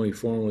not only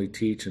formally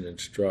teach and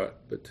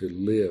instruct, but to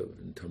live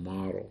and to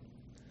model,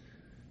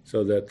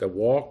 so that the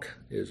walk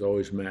is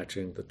always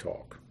matching the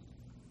talk.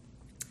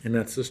 And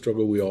that's the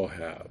struggle we all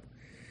have.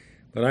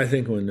 But I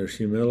think when there's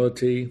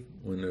humility,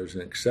 when there's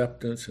an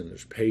acceptance and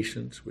there's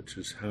patience, which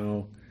is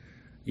how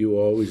you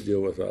always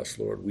deal with us,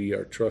 Lord, we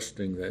are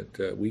trusting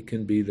that we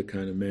can be the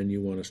kind of men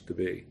you want us to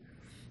be,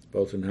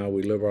 both in how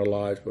we live our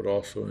lives, but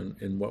also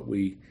in what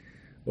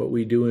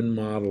we do in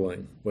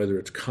modeling, whether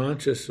it's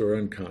conscious or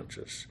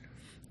unconscious.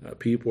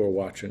 People are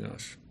watching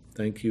us.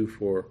 Thank you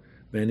for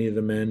many of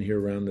the men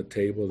here around the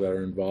table that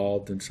are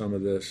involved in some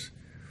of this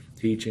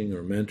teaching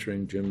or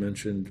mentoring. Jim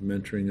mentioned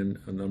mentoring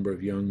a number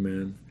of young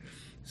men,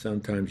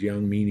 sometimes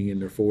young meaning in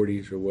their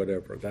 40s or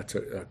whatever. That's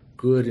a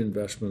good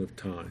investment of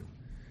time,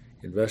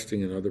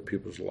 investing in other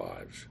people's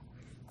lives.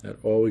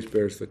 That always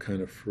bears the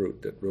kind of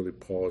fruit that really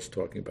Paul is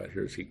talking about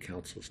here as he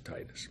counsels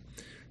Titus.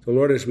 So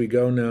Lord, as we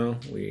go now,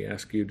 we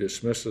ask you to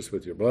dismiss us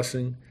with your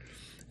blessing,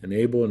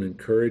 enable and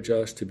encourage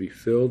us to be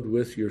filled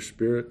with your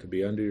Spirit, to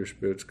be under your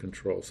Spirit's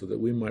control, so that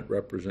we might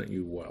represent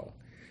you well.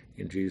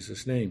 In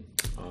Jesus' name,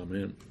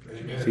 amen.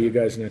 See you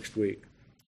guys next week.